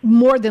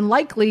more than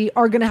likely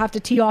are going to have to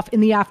tee off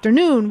in the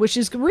afternoon, which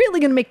is really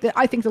going to make the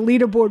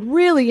leaderboard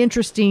really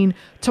interesting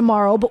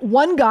tomorrow. But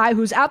one guy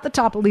who's at the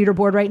top of the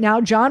leaderboard right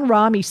now, Jon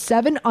Rahm, he's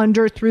 7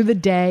 under through the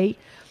day.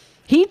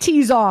 He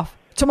tees off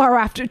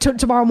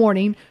tomorrow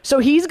morning, so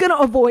he's going to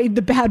avoid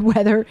the bad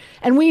weather.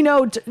 And we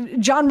know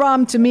Jon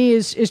Rahm, to me,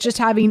 is just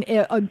having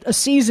a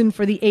season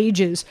for the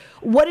ages.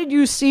 What did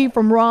you see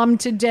from Rahm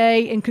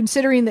today? And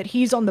considering that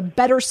he's on the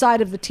better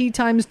side of the tee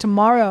times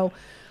tomorrow,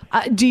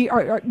 do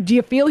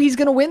you feel he's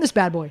going to win this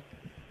bad boy?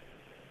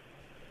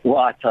 Well,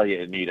 I tell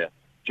you, Anita,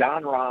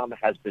 Jon Rahm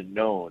has been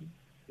known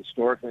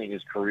historically in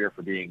his career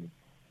for being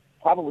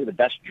probably the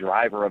best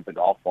driver of the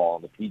golf ball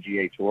on the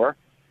PGA Tour.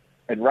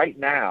 And right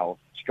now,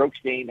 strokes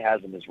gained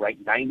has him as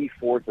ranked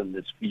 94th in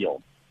this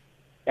field.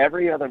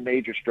 Every other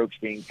major strokes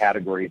gained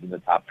category is in the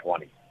top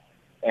 20.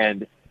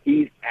 And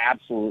he's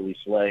absolutely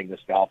slaying this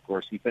golf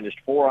course. He finished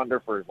 4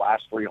 under for his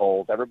last 3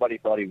 holes. Everybody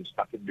thought he was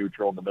stuck in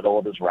neutral in the middle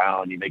of his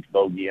round. He makes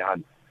bogey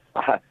on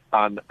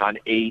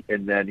 8,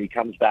 and then he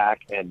comes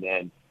back, and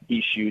then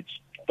he shoots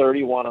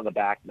 31 on the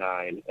back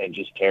 9 and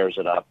just tears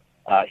it up.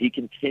 He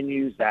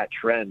continues that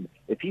trend.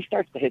 If he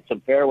starts to hit some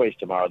fairways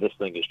tomorrow, this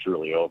thing is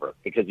truly over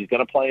because he's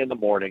going to play in the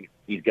morning.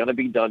 He's going to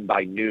be done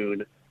by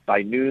noon.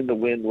 By noon, the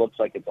wind looks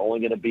like it's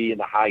only going to be in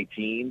the high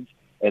teens.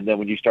 And then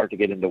when you start to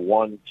get into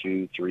 1,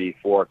 2, 3,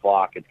 4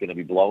 o'clock, it's going to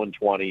be blowing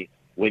 20,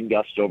 wind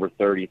gusts over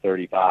 30,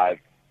 35,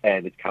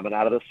 and it's coming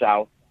out of the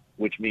south,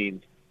 which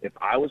means if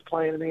I was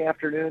playing in the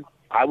afternoon,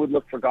 I would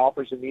look for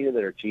golfers, Anita,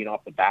 that are teeing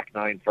off the back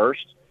 9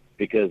 first,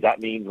 because that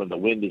means when the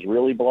wind is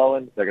really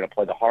blowing, they're going to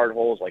play the hard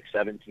holes like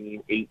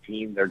 17,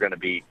 18. They're going to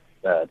be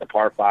the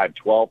par 5,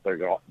 12.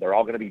 They're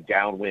all going to be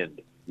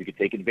downwind. You can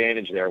take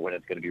advantage there when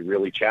it's going to be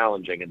really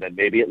challenging, and then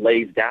maybe it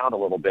lays down a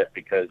little bit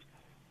because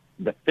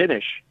the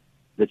finish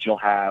that you'll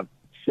have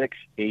 6,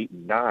 8,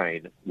 and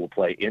 9 will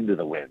play into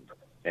the wind.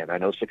 And I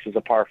know 6 is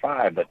a par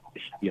 5, but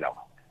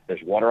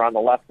there's water on the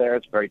left there.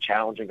 It's a very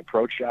challenging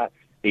approach shot.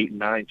 8 and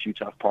 9, 2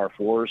 tough par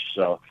 4s.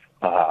 So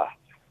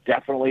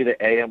definitely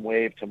the AM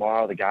wave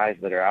tomorrow. The guys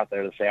that are out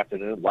there this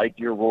afternoon, like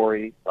your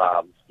Rory,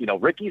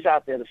 Ricky's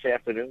out there this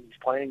afternoon. He's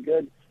playing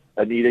good.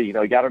 Anita,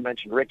 you got to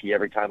mention Ricky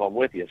every time I'm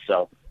with you.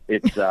 So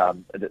it's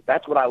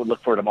that's what I would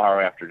look for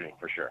tomorrow afternoon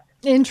for sure.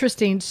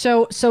 Interesting.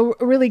 So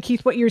really,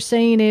 Keith, what you're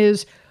saying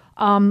is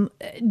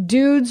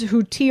dudes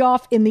who tee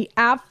off in the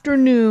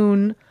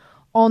afternoon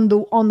on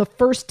the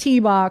first tee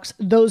box,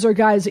 those are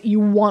guys that you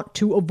want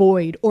to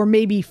avoid or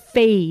maybe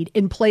fade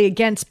and play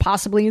against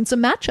possibly in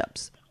some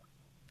matchups.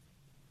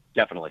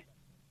 Definitely.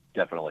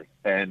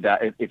 And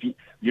if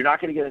you're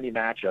not going to get any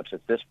matchups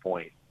at this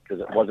point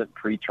because it wasn't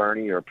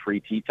pre-tourney or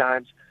pre-tee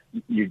times,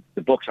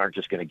 the books aren't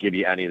just going to give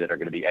you any that are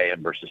going to be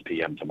AM versus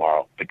PM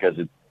tomorrow because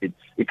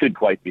it could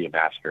quite be a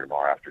massacre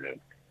tomorrow afternoon.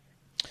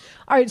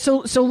 All right, so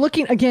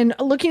looking at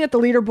the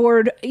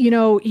leaderboard,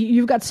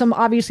 you've got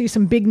obviously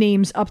some big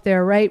names up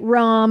there, right?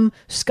 Rahm,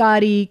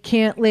 Scotty,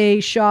 Cantlay,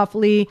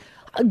 Schauffele.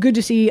 Good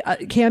to see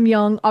Cam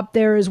Young up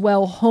there as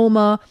well.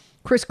 Homa,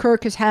 Chris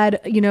Kirk has had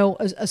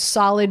a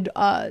solid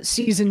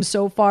season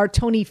so far.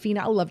 Tony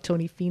Finau, I love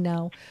Tony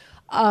Finau,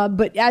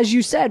 but as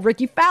you said,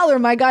 Ricky Fowler,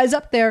 my guy's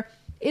up there.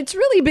 It's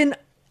really been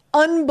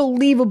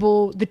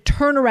unbelievable the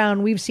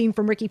turnaround we've seen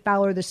from Ricky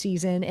Fowler this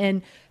season.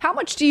 And how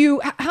much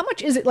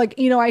is it like,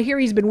 I hear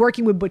he's been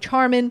working with Butch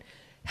Harmon.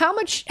 How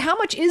much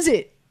is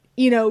it,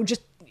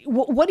 just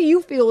what do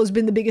you feel has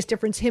been the biggest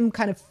difference, him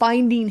kind of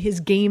finding his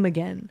game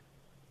again?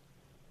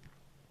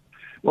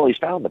 Well, he's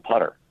found the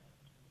putter.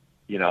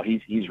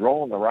 He's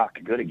rolling the rock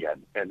good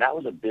again. And that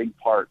was a big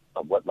part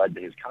of what led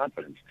to his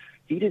confidence.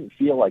 He didn't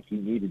feel like he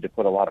needed to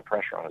put a lot of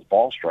pressure on his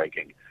ball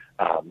striking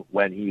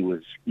when he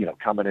was,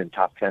 coming in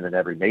top 10 in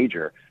every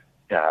major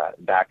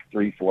back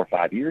 3, 4,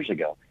 5 years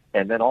ago.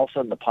 And then all of a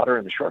sudden the putter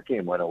in the short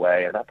game went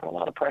away, and that put a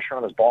lot of pressure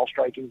on his ball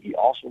striking. He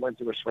also went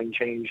through a swing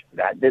change.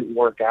 That didn't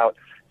work out.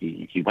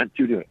 He went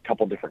through to a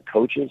couple different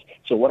coaches.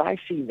 So what I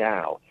see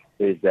now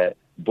is that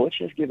Butch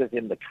has given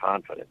him the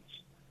confidence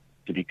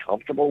to be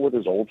comfortable with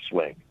his old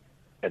swing.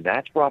 And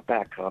that's brought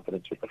back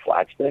confidence with the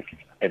flat stick,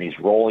 and he's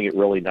rolling it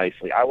really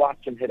nicely. I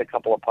watched him hit a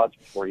couple of putts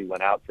before he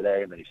went out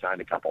today, and then he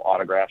signed a couple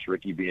autographs,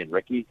 Ricky being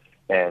Ricky,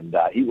 and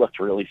he looked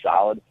really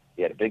solid.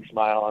 He had a big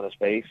smile on his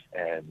face,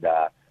 and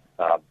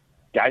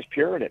guy's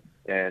pure in it.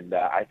 And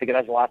I think it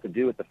has a lot to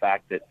do with the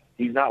fact that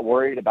he's not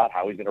worried about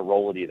how he's going to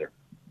roll it either.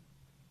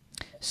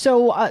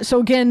 So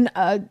again,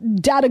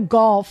 Data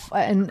Golf,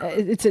 and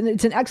it's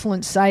an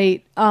excellent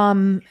site,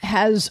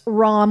 has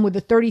Rahm with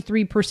a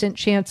 33%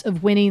 chance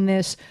of winning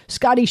this.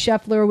 Scotty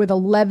Scheffler with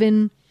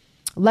 11%.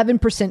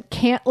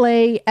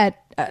 Cantlay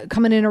at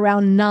coming in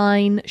around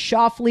 9,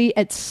 Shoffley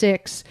at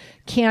 6,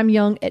 Cam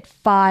Young at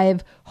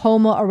 5,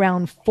 Homa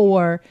around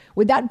 4.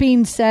 With that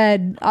being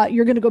said,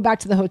 you're going to go back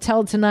to the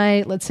hotel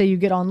tonight. Let's say you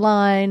get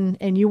online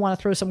and you want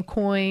to throw some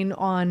coin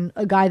on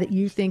a guy that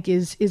you think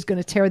is going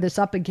to tear this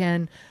up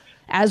again.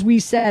 As we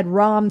said,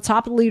 Rahm,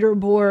 top of the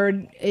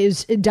leaderboard,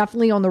 is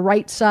definitely on the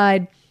right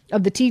side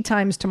of the tee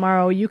times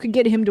tomorrow. You could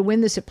get him to win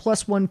this at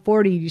plus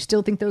 140. Do you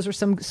still think those are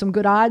some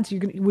good odds?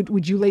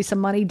 Would you lay some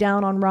money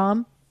down on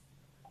Rahm?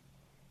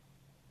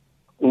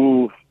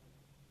 Ooh,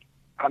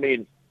 I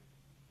mean,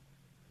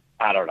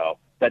 I don't know.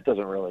 That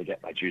doesn't really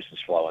get my juices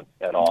flowing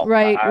at all.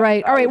 Right. All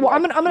right. Well,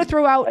 I'm gonna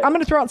throw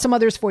out some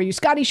others for you.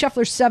 Scotty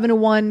Scheffler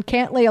 7-1,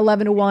 Cantlay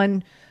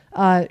 11-1,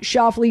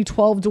 Shoffley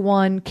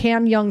 12-1,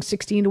 Cam Young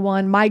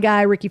 16-1, my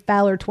guy Ricky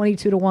Fowler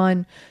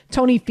 22-1,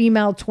 Tony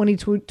Finau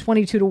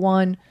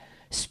 22-1.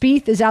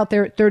 Spieth is out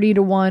there at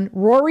 30-1.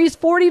 Rory's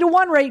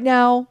 40-1 right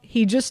now.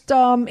 He just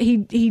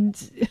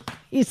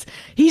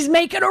he's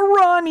making a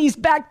run. He's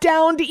back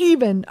down to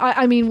even.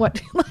 I mean,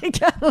 what?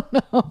 Like, I don't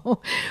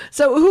know.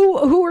 So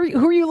who are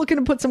you looking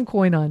to put some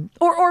coin on?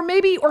 Or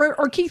maybe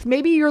Keith,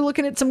 maybe you're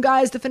looking at some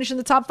guys to finish in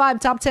the top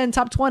 5, top 10,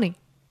 top 20.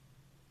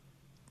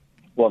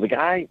 Well, the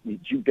guy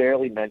you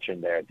barely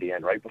mentioned there at the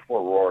end, right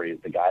before Rory, is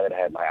the guy that I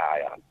had my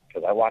eye on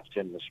because I watched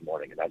him this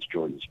morning, and that's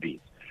Jordan Spieth.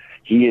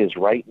 He is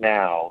right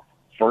now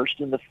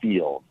first in the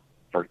field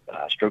for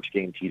strokes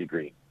gained tee to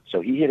green. So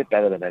he hit it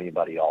better than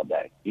anybody all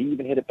day. He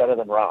even hit it better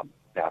than Rahm.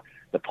 Now,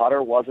 the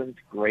putter wasn't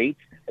great,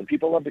 and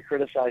people love to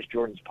criticize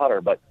Jordan's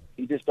putter, but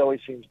he just always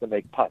seems to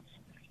make putts.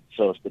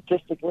 So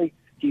statistically,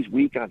 he's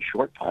weak on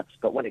short putts,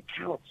 but when it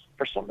counts,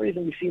 for some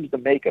reason he seems to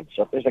make them.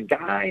 So if there's a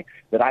guy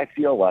that I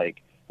feel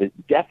like that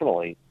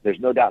definitely, there's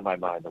no doubt in my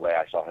mind the way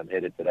I saw him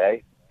hit it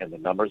today and the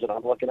numbers that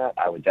I'm looking at,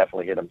 I would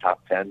definitely hit him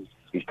top 10.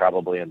 He's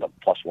probably in the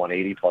plus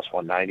 180, plus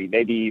 190,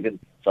 maybe even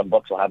some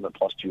books will have him at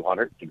plus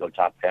 200 to go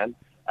top 10.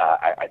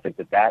 I think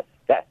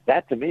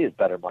that to me is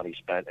better money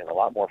spent and a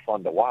lot more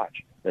fun to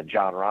watch than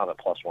Jon Rahm at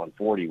plus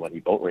 140 when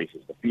he boat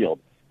races the field.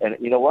 And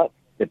you know what?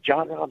 If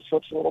Jon Rahm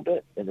slips a little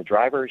bit and the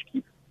drivers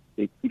keeps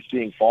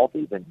being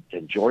faulty, then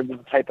Jordan's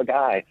the type of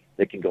guy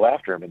that can go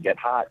after him and get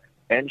hot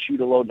and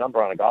shoot a low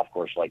number on a golf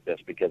course like this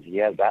because he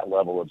has that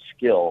level of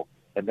skill.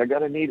 And they're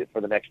going to need it for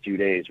the next 2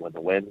 days when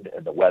the wind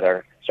and the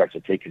weather starts to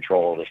take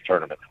control of this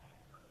tournament.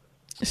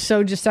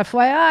 So just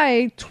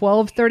FYI,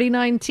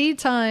 12:39 tee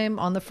time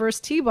on the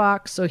first tee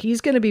box. So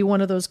he's going to be one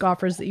of those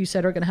golfers that you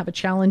said are going to have a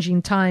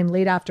challenging time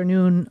late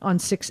afternoon on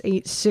 6,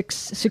 8,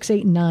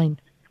 and 9.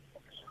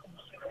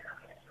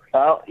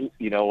 Well,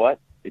 you know what?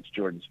 It's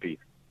Jordan Spieth.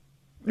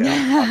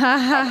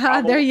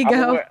 Yeah, there you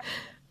go.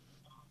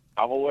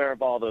 I'm aware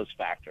of all those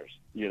factors.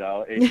 You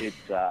know, it's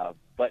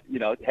but you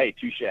know, hey,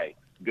 touche.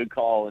 Good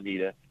call,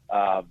 Anita.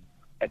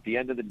 At the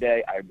end of the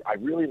day, I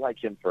really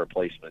like him for a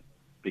placement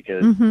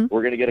because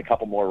we're going to get a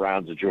couple more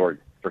rounds of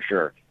Jordan for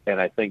sure. And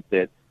I think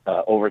that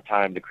over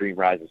time, the cream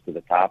rises to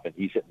the top, and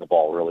he's hitting the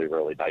ball really,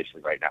 really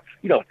nicely right now.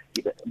 You know,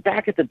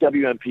 back at the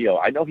WMPO,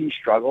 I know he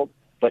struggled,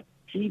 but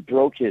he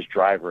broke his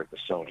driver at the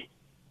Sony.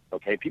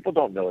 Okay, people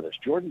don't know this.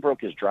 Jordan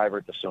broke his driver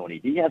at the Sony.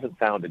 He hasn't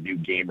found a new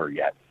gamer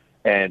yet,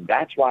 and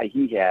that's why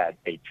he had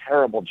a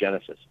terrible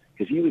Genesis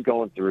because he was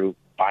going through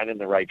finding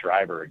the right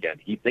driver again.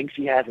 He thinks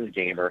he has his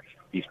gamer.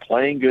 He's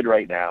playing good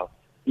right now.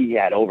 He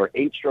had over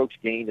 8 strokes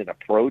gained in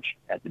approach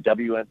at the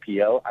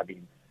WMPO. I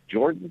mean,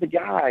 Jordan's the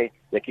guy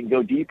that can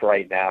go deep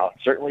right now.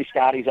 Certainly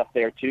Scotty's up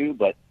there too,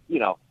 but, you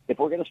know, if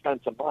we're going to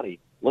spend some money,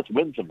 let's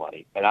win some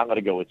money, and I'm going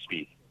to go with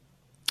Spieth.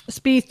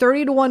 Spieth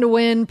 30-1 to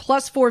win,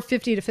 plus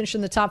 450 to finish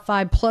in the top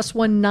 5, plus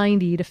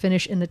 190 to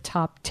finish in the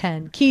top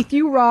 10. Keith,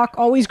 you rock.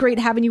 Always great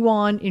having you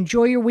on.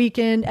 Enjoy your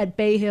weekend at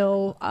Bay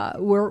Hill.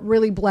 We're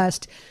really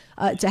blessed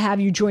to have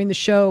you join the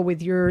show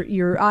with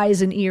your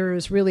eyes and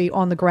ears really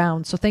on the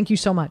ground. So thank you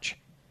so much.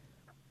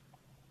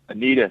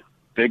 Anita,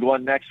 big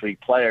one next week.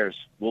 Players,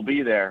 we'll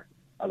be there.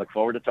 I look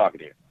forward to talking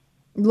to you.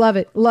 Love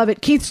it. Love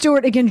it. Keith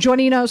Stewart, again,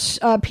 joining us,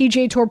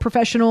 PGA Tour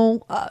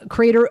professional,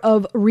 creator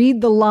of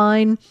Read the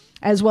Line,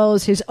 as well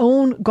as his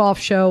own golf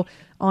show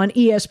on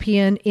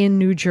ESPN in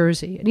New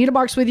Jersey. Anita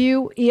Marks with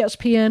you,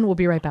 ESPN. We'll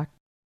be right back.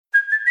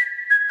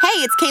 Hey,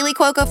 it's Kaylee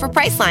Cuoco for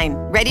Priceline.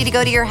 Ready to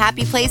go to your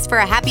happy place for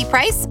a happy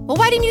price? Well,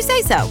 why didn't you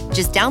say so?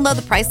 Just download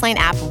the Priceline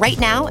app right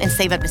now and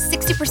save up to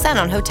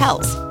 60% on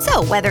hotels.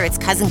 So whether it's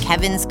Cousin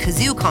Kevin's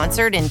Kazoo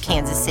Concert in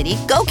Kansas City,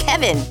 go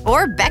Kevin,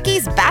 or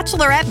Becky's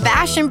Bachelorette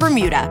Bash in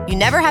Bermuda, you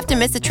never have to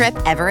miss a trip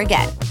ever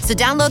again. So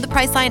download the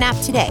Priceline app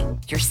today.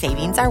 Your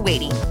savings are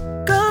waiting.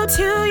 Go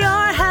to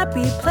your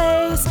happy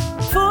place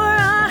for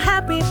a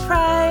happy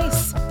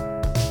price.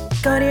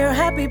 Go to your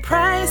happy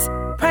price,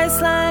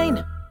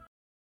 Priceline.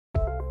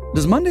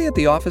 Does Monday at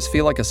the office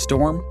feel like a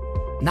storm?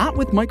 Not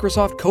with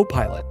Microsoft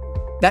Copilot.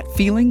 That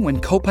feeling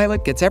when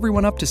Copilot gets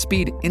everyone up to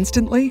speed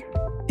instantly?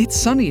 It's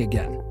sunny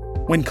again.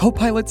 When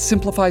Copilot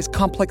simplifies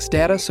complex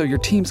data so your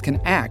teams can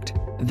act,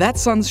 that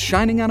sun's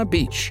shining on a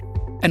beach.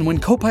 And when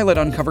Copilot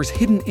uncovers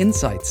hidden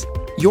insights,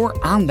 you're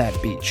on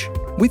that beach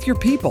with your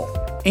people,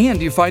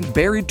 and you find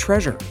buried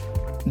treasure.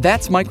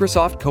 That's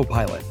Microsoft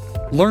Copilot.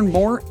 Learn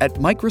more at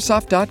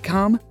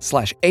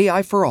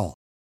Microsoft.com/AI for all.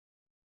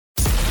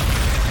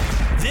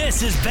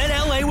 This is Bet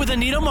LA with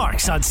Anita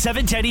Marks on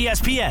 710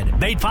 ESPN.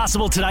 Made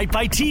possible tonight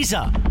by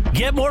Teza.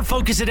 Get more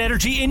focus and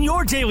energy in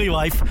your daily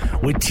life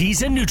with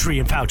Teza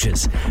nutrient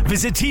pouches.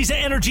 Visit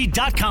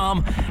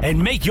TezaEnergy.com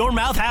and make your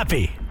mouth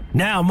happy.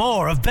 Now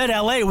more of Bet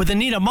LA with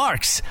Anita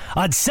Marks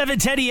on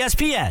 710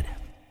 ESPN.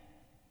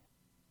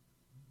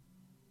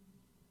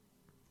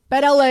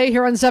 Bet LA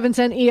here on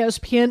 710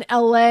 ESPN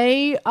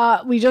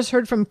LA. We just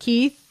heard from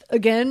Keith.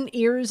 Again,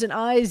 ears and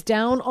eyes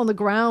down on the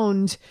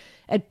ground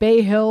at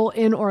Bay Hill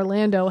in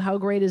Orlando. How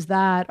great is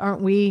that?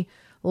 Aren't we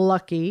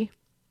lucky?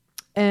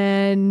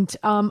 And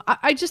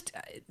I just,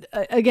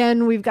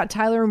 again, we've got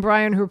Tyler and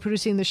Brian who are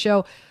producing the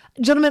show.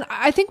 Gentlemen,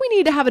 I think we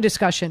need to have a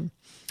discussion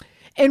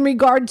in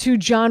regard to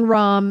Jon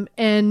Rahm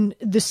and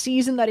the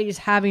season that he's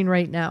having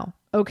right now.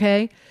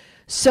 Okay.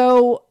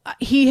 So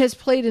he has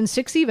played in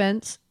 6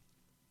 events.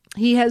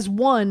 He has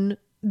won.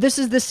 This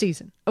is this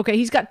season. Okay.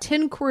 He's got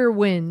 10 career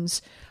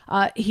wins.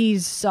 He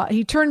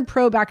turned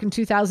pro back in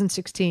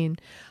 2016.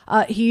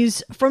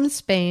 He's from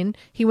Spain.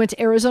 He went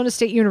to Arizona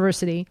State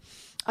University.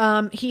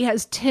 He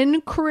has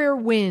 10 career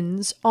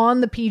wins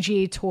on the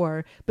PGA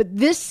Tour, but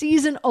this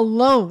season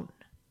alone,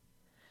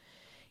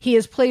 he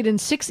has played in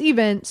 6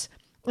 events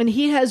and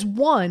he has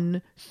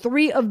won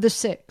 3 of the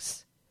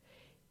 6.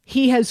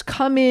 He has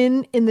come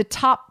in the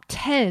top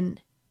 10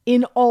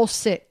 in all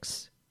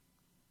 6.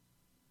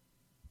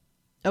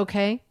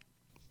 Okay.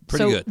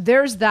 Pretty good.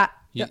 There's that.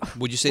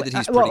 Would you say that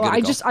he's pretty good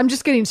at golf? I'm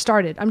just getting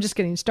started.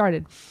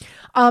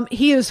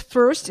 He is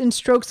first in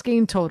strokes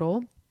gained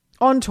total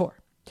on tour.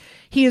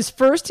 He is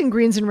first in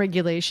greens in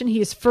regulation.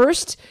 He is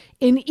first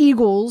in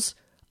eagle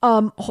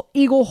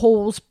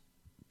holes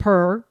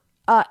per.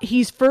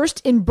 He's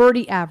first in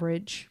birdie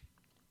average.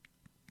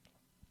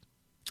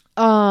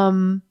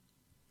 He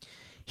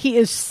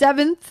is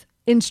 7th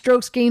in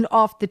strokes gained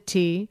off the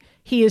tee.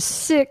 He is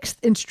 6th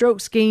in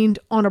strokes gained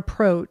on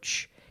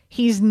approach.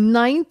 He's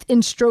 9th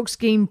in strokes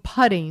gained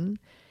putting.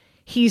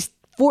 He's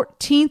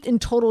 14th in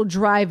total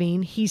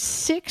driving. He's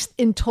 6th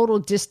in total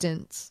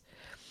distance.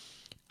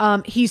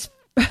 He's,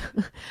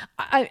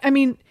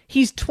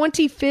 he's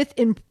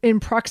 25th in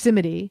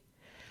proximity.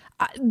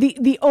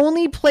 The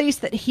only place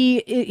that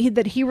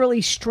he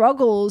really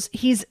struggles,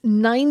 he's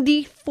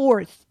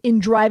 94th in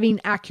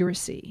driving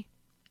accuracy.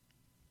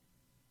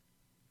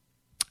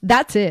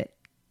 That's it.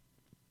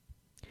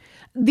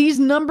 These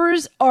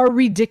numbers are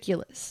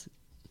ridiculous.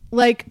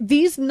 Like,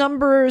 these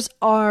numbers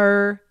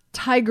are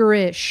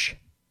tigerish.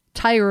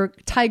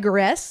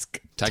 Tigeresque?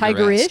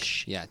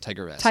 Tigerish? Yeah,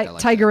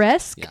 tigeresque.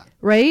 Tigeresque, yeah.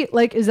 Right?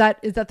 Like, is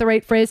that the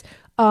right phrase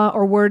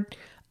or word?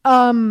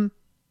 Like,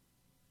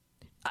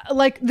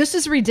 this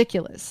is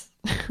ridiculous.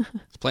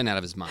 He's playing out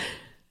of his mind.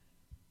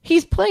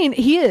 He's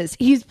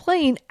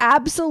playing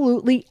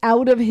absolutely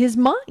out of his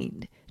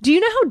mind. Do you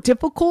know how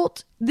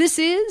difficult this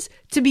is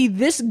to be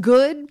this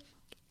good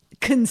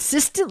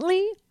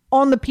consistently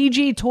on the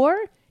PGA Tour?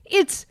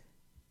 It's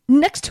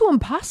next to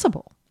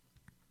impossible.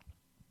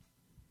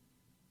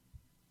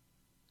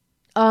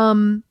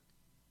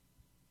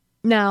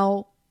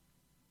 Now,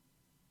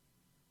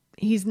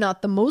 he's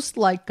not the most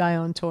liked guy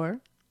on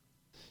tour.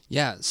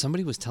 Yeah,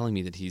 somebody was telling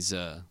me that he's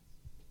yeah,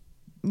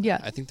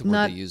 I think the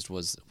word they used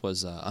was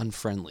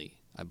unfriendly,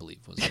 I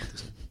believe was what they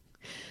said.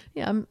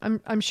 Yeah,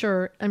 I'm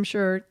sure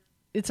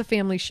it's a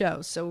family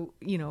show, so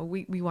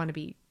we want to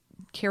be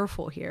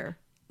careful here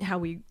how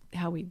we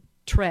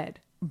tread.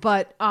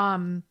 But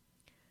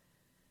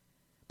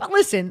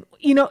listen,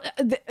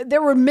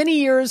 there were many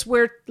years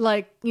where,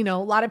 a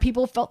lot of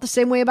people felt the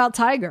same way about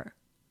Tiger,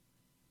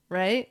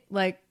 right?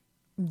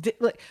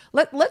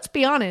 Let's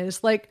be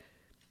honest,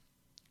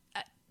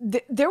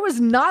 there was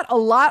not a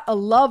lot of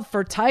love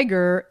for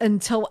Tiger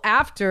until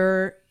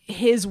after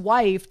his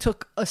wife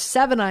took a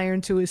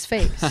 7-iron to his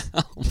face.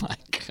 Oh my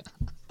God.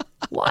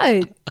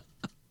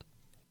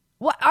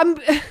 What?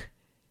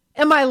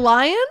 Am I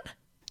lying?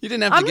 You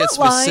didn't have to get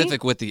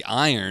specific with the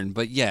iron,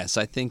 but yes,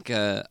 I think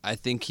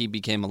he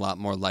became a lot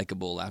more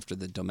likable after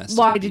the domestic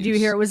Why abuse. did you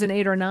hear it was an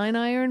 8 or 9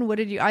 iron? What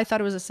did you? I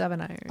thought it was a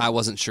 7-iron. I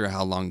wasn't sure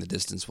how long the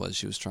distance was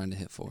she was trying to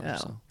hit for. Oh.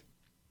 So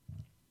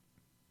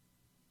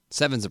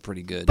 7's a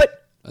pretty good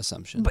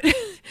assumption.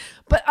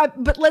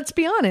 But let's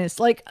be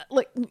honest.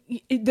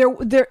 There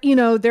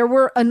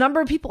were a number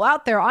of people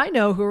out there I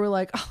know who were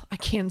like, oh, I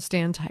can't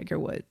stand Tiger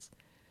Woods.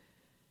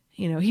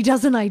 He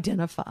doesn't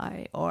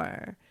identify,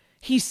 or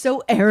he's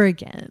so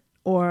arrogant,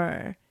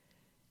 or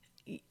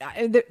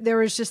there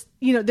was just,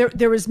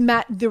 there was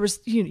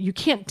you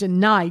can't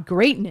deny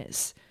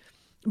greatness,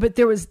 but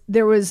there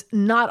was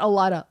not a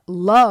lot of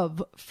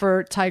love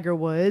for Tiger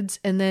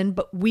Woods.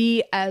 But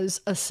we as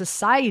a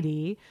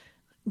society,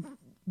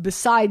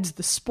 besides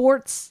the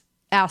sports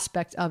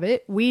aspect of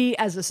it, we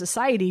as a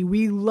society,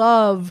 we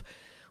love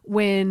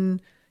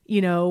when,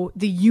 the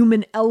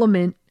human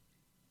element,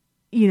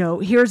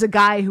 here's a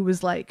guy who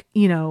was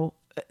the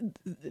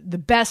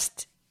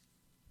best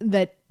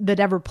that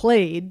ever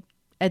played.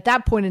 At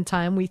that point in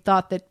time, we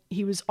thought that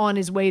he was on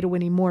his way to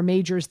winning more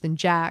majors than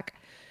Jack.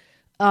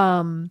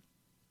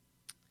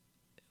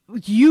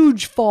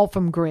 huge fall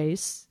from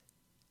grace,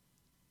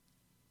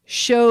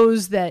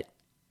 shows that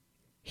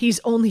he's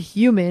only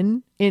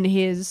human in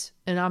his,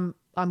 and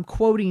I'm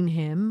quoting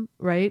him,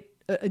 right?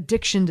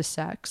 Addiction to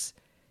sex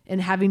and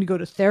having to go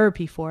to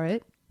therapy for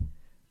it.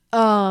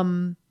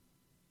 And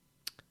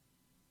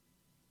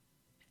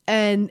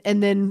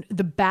then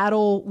the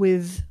battle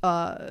with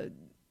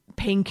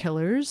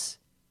painkillers,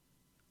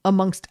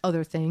 amongst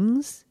other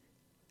things.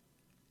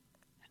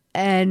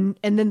 And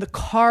then the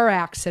car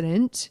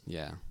accident.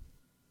 Yeah.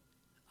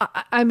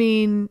 I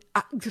mean,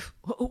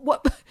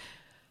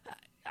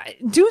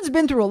 dude's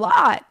been through a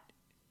lot.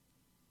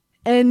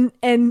 And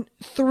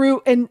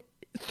through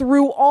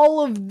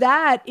all of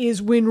that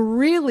is when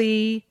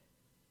really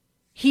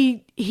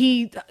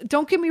he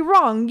don't get me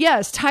wrong.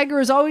 Yes, Tiger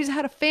has always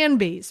had a fan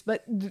base,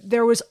 but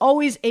there was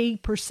always a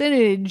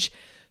percentage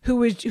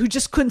who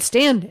just couldn't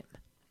stand him.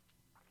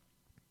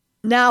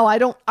 Now I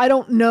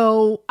don't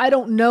know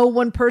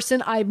one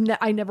person. I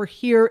never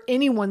hear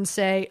anyone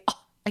say, "Oh,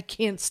 I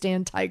can't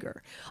stand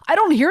Tiger." I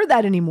don't hear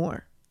that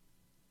anymore.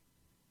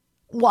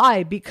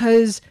 Why?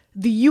 Because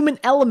the human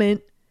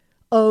element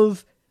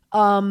of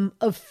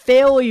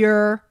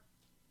failure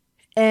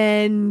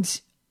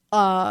and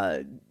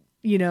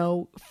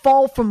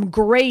fall from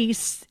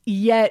grace,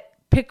 yet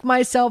pick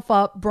myself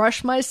up,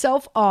 brush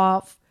myself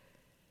off,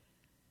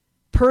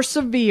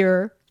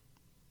 persevere.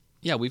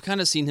 Yeah, we've kind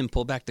of seen him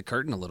pull back the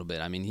curtain a little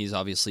bit. I mean, he's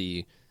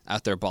obviously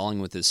out there balling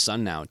with his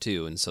son now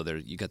too, and so there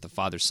you got the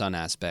father-son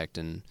aspect,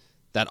 and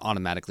that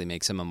automatically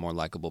makes him a more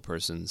likable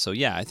person. So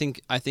yeah, I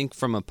think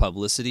from a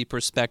publicity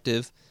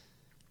perspective,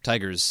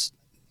 Tiger's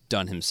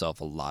done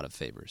himself a lot of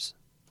favors.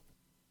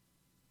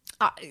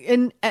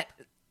 And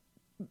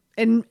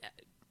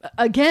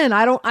again,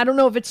 I don't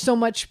know if it's so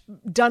much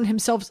done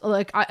himself.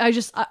 Like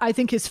I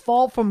think his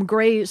fall from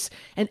grace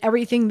and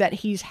everything that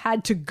he's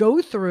had to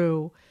go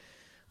through,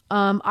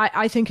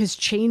 I think has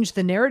changed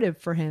the narrative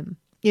for him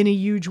in a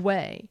huge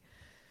way.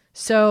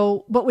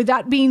 So, but with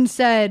that being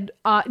said,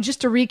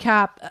 just to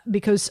recap,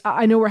 because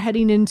I know we're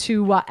heading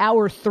into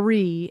hour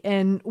 3,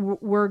 and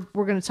we're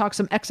going to talk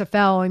some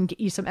XFL and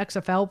get you some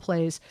XFL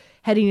plays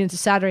heading into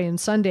Saturday and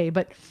Sunday.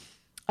 But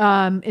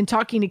in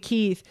talking to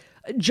Keith,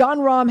 Jon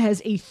Rahm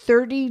has a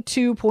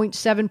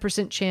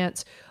 32.7%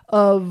 chance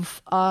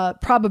of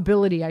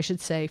probability, I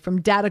should say,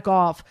 from Data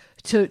Golf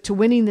to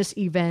winning this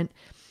event.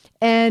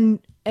 And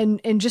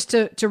just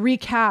to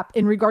recap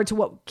in regard to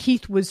what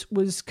Keith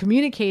was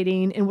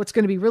communicating and what's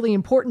going to be really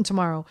important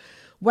tomorrow,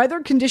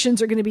 weather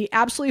conditions are going to be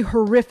absolutely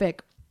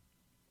horrific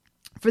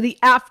for the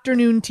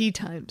afternoon tee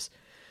times.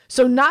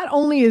 So not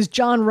only is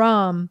Jon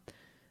Rahm,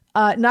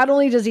 not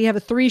only does he have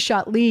a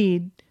 3-shot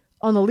lead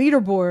on the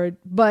leaderboard,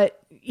 but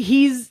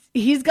he's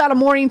got a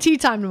morning tee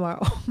time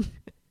tomorrow.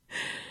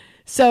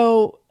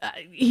 So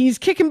he's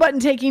kicking butt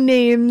and taking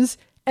names.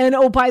 And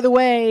oh, by the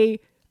way,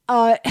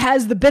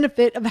 has the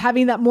benefit of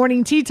having that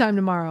morning tee time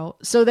tomorrow.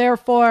 So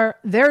therefore,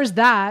 there's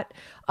that.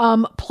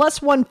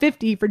 Plus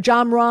 150 for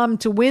Jon Rahm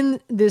to win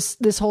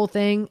this whole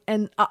thing.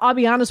 And I'll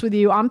be honest with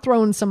you, I'm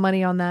throwing some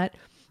money on that.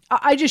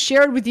 I just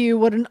shared with you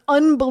what an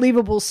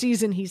unbelievable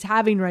season he's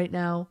having right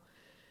now.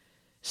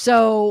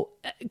 So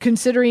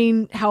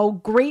considering how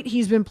great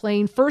he's been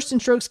playing, first in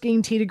strokes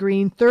gained tee to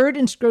green, third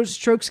in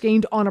strokes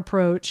gained on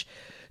approach,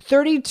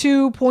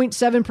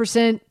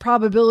 32.7%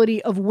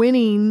 probability of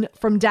winning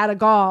from Data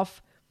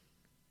Golf,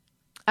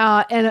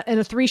 and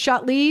a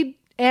 3-shot lead,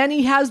 and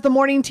he has the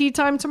morning tee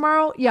time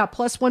tomorrow. Yeah,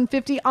 plus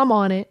 150. I'm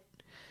on it.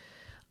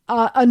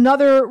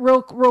 Another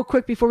real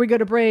quick before we go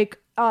to break,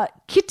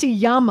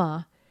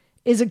 Kitayama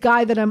is a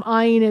guy that I'm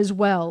eyeing as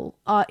well.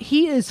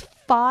 He is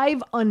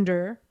 5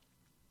 under,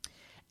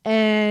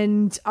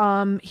 and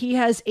he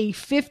has a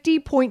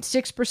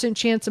 50.6%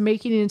 chance of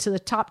making it into the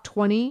top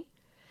 20,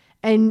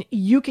 and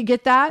you could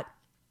get that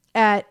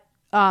at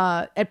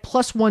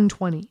plus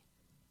 120.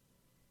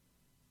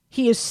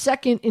 He is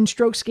 2nd in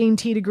strokes gained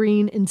tee to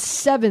green and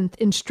 7th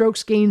in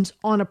strokes gained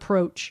on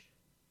approach.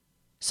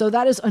 So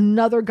that is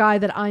another guy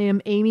that I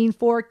am aiming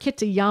for.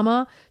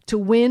 Kitayama to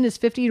win is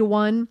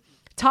 50-1.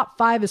 Top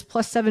 5 is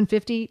plus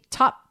 750.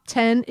 Top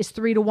 10 is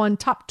 3-1.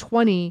 Top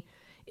 20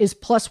 is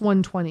plus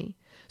 120.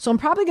 So I'm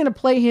probably going to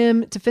play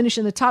him to finish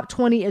in the top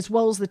 20 as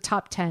well as the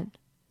top 10.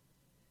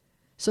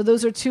 So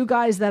those are 2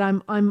 guys that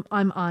I'm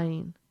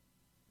eyeing.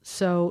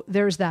 So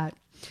there's that.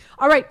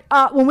 All right.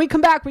 When we come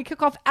back, we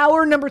kick off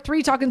hour number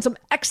 3 talking some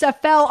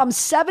XFL. I'm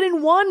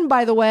 7-1,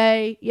 by the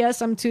way.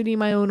 Yes, I'm tooting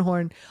my own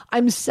horn.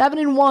 I'm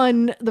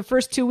 7-1 the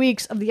first 2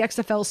 weeks of the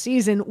XFL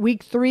season.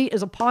 Week 3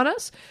 is upon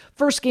us.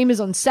 First game is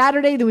on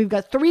Saturday. Then we've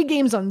got 3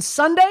 games on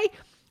Sunday.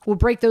 We'll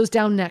break those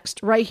down next,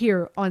 right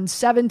here on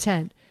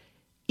 710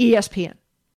 ESPN.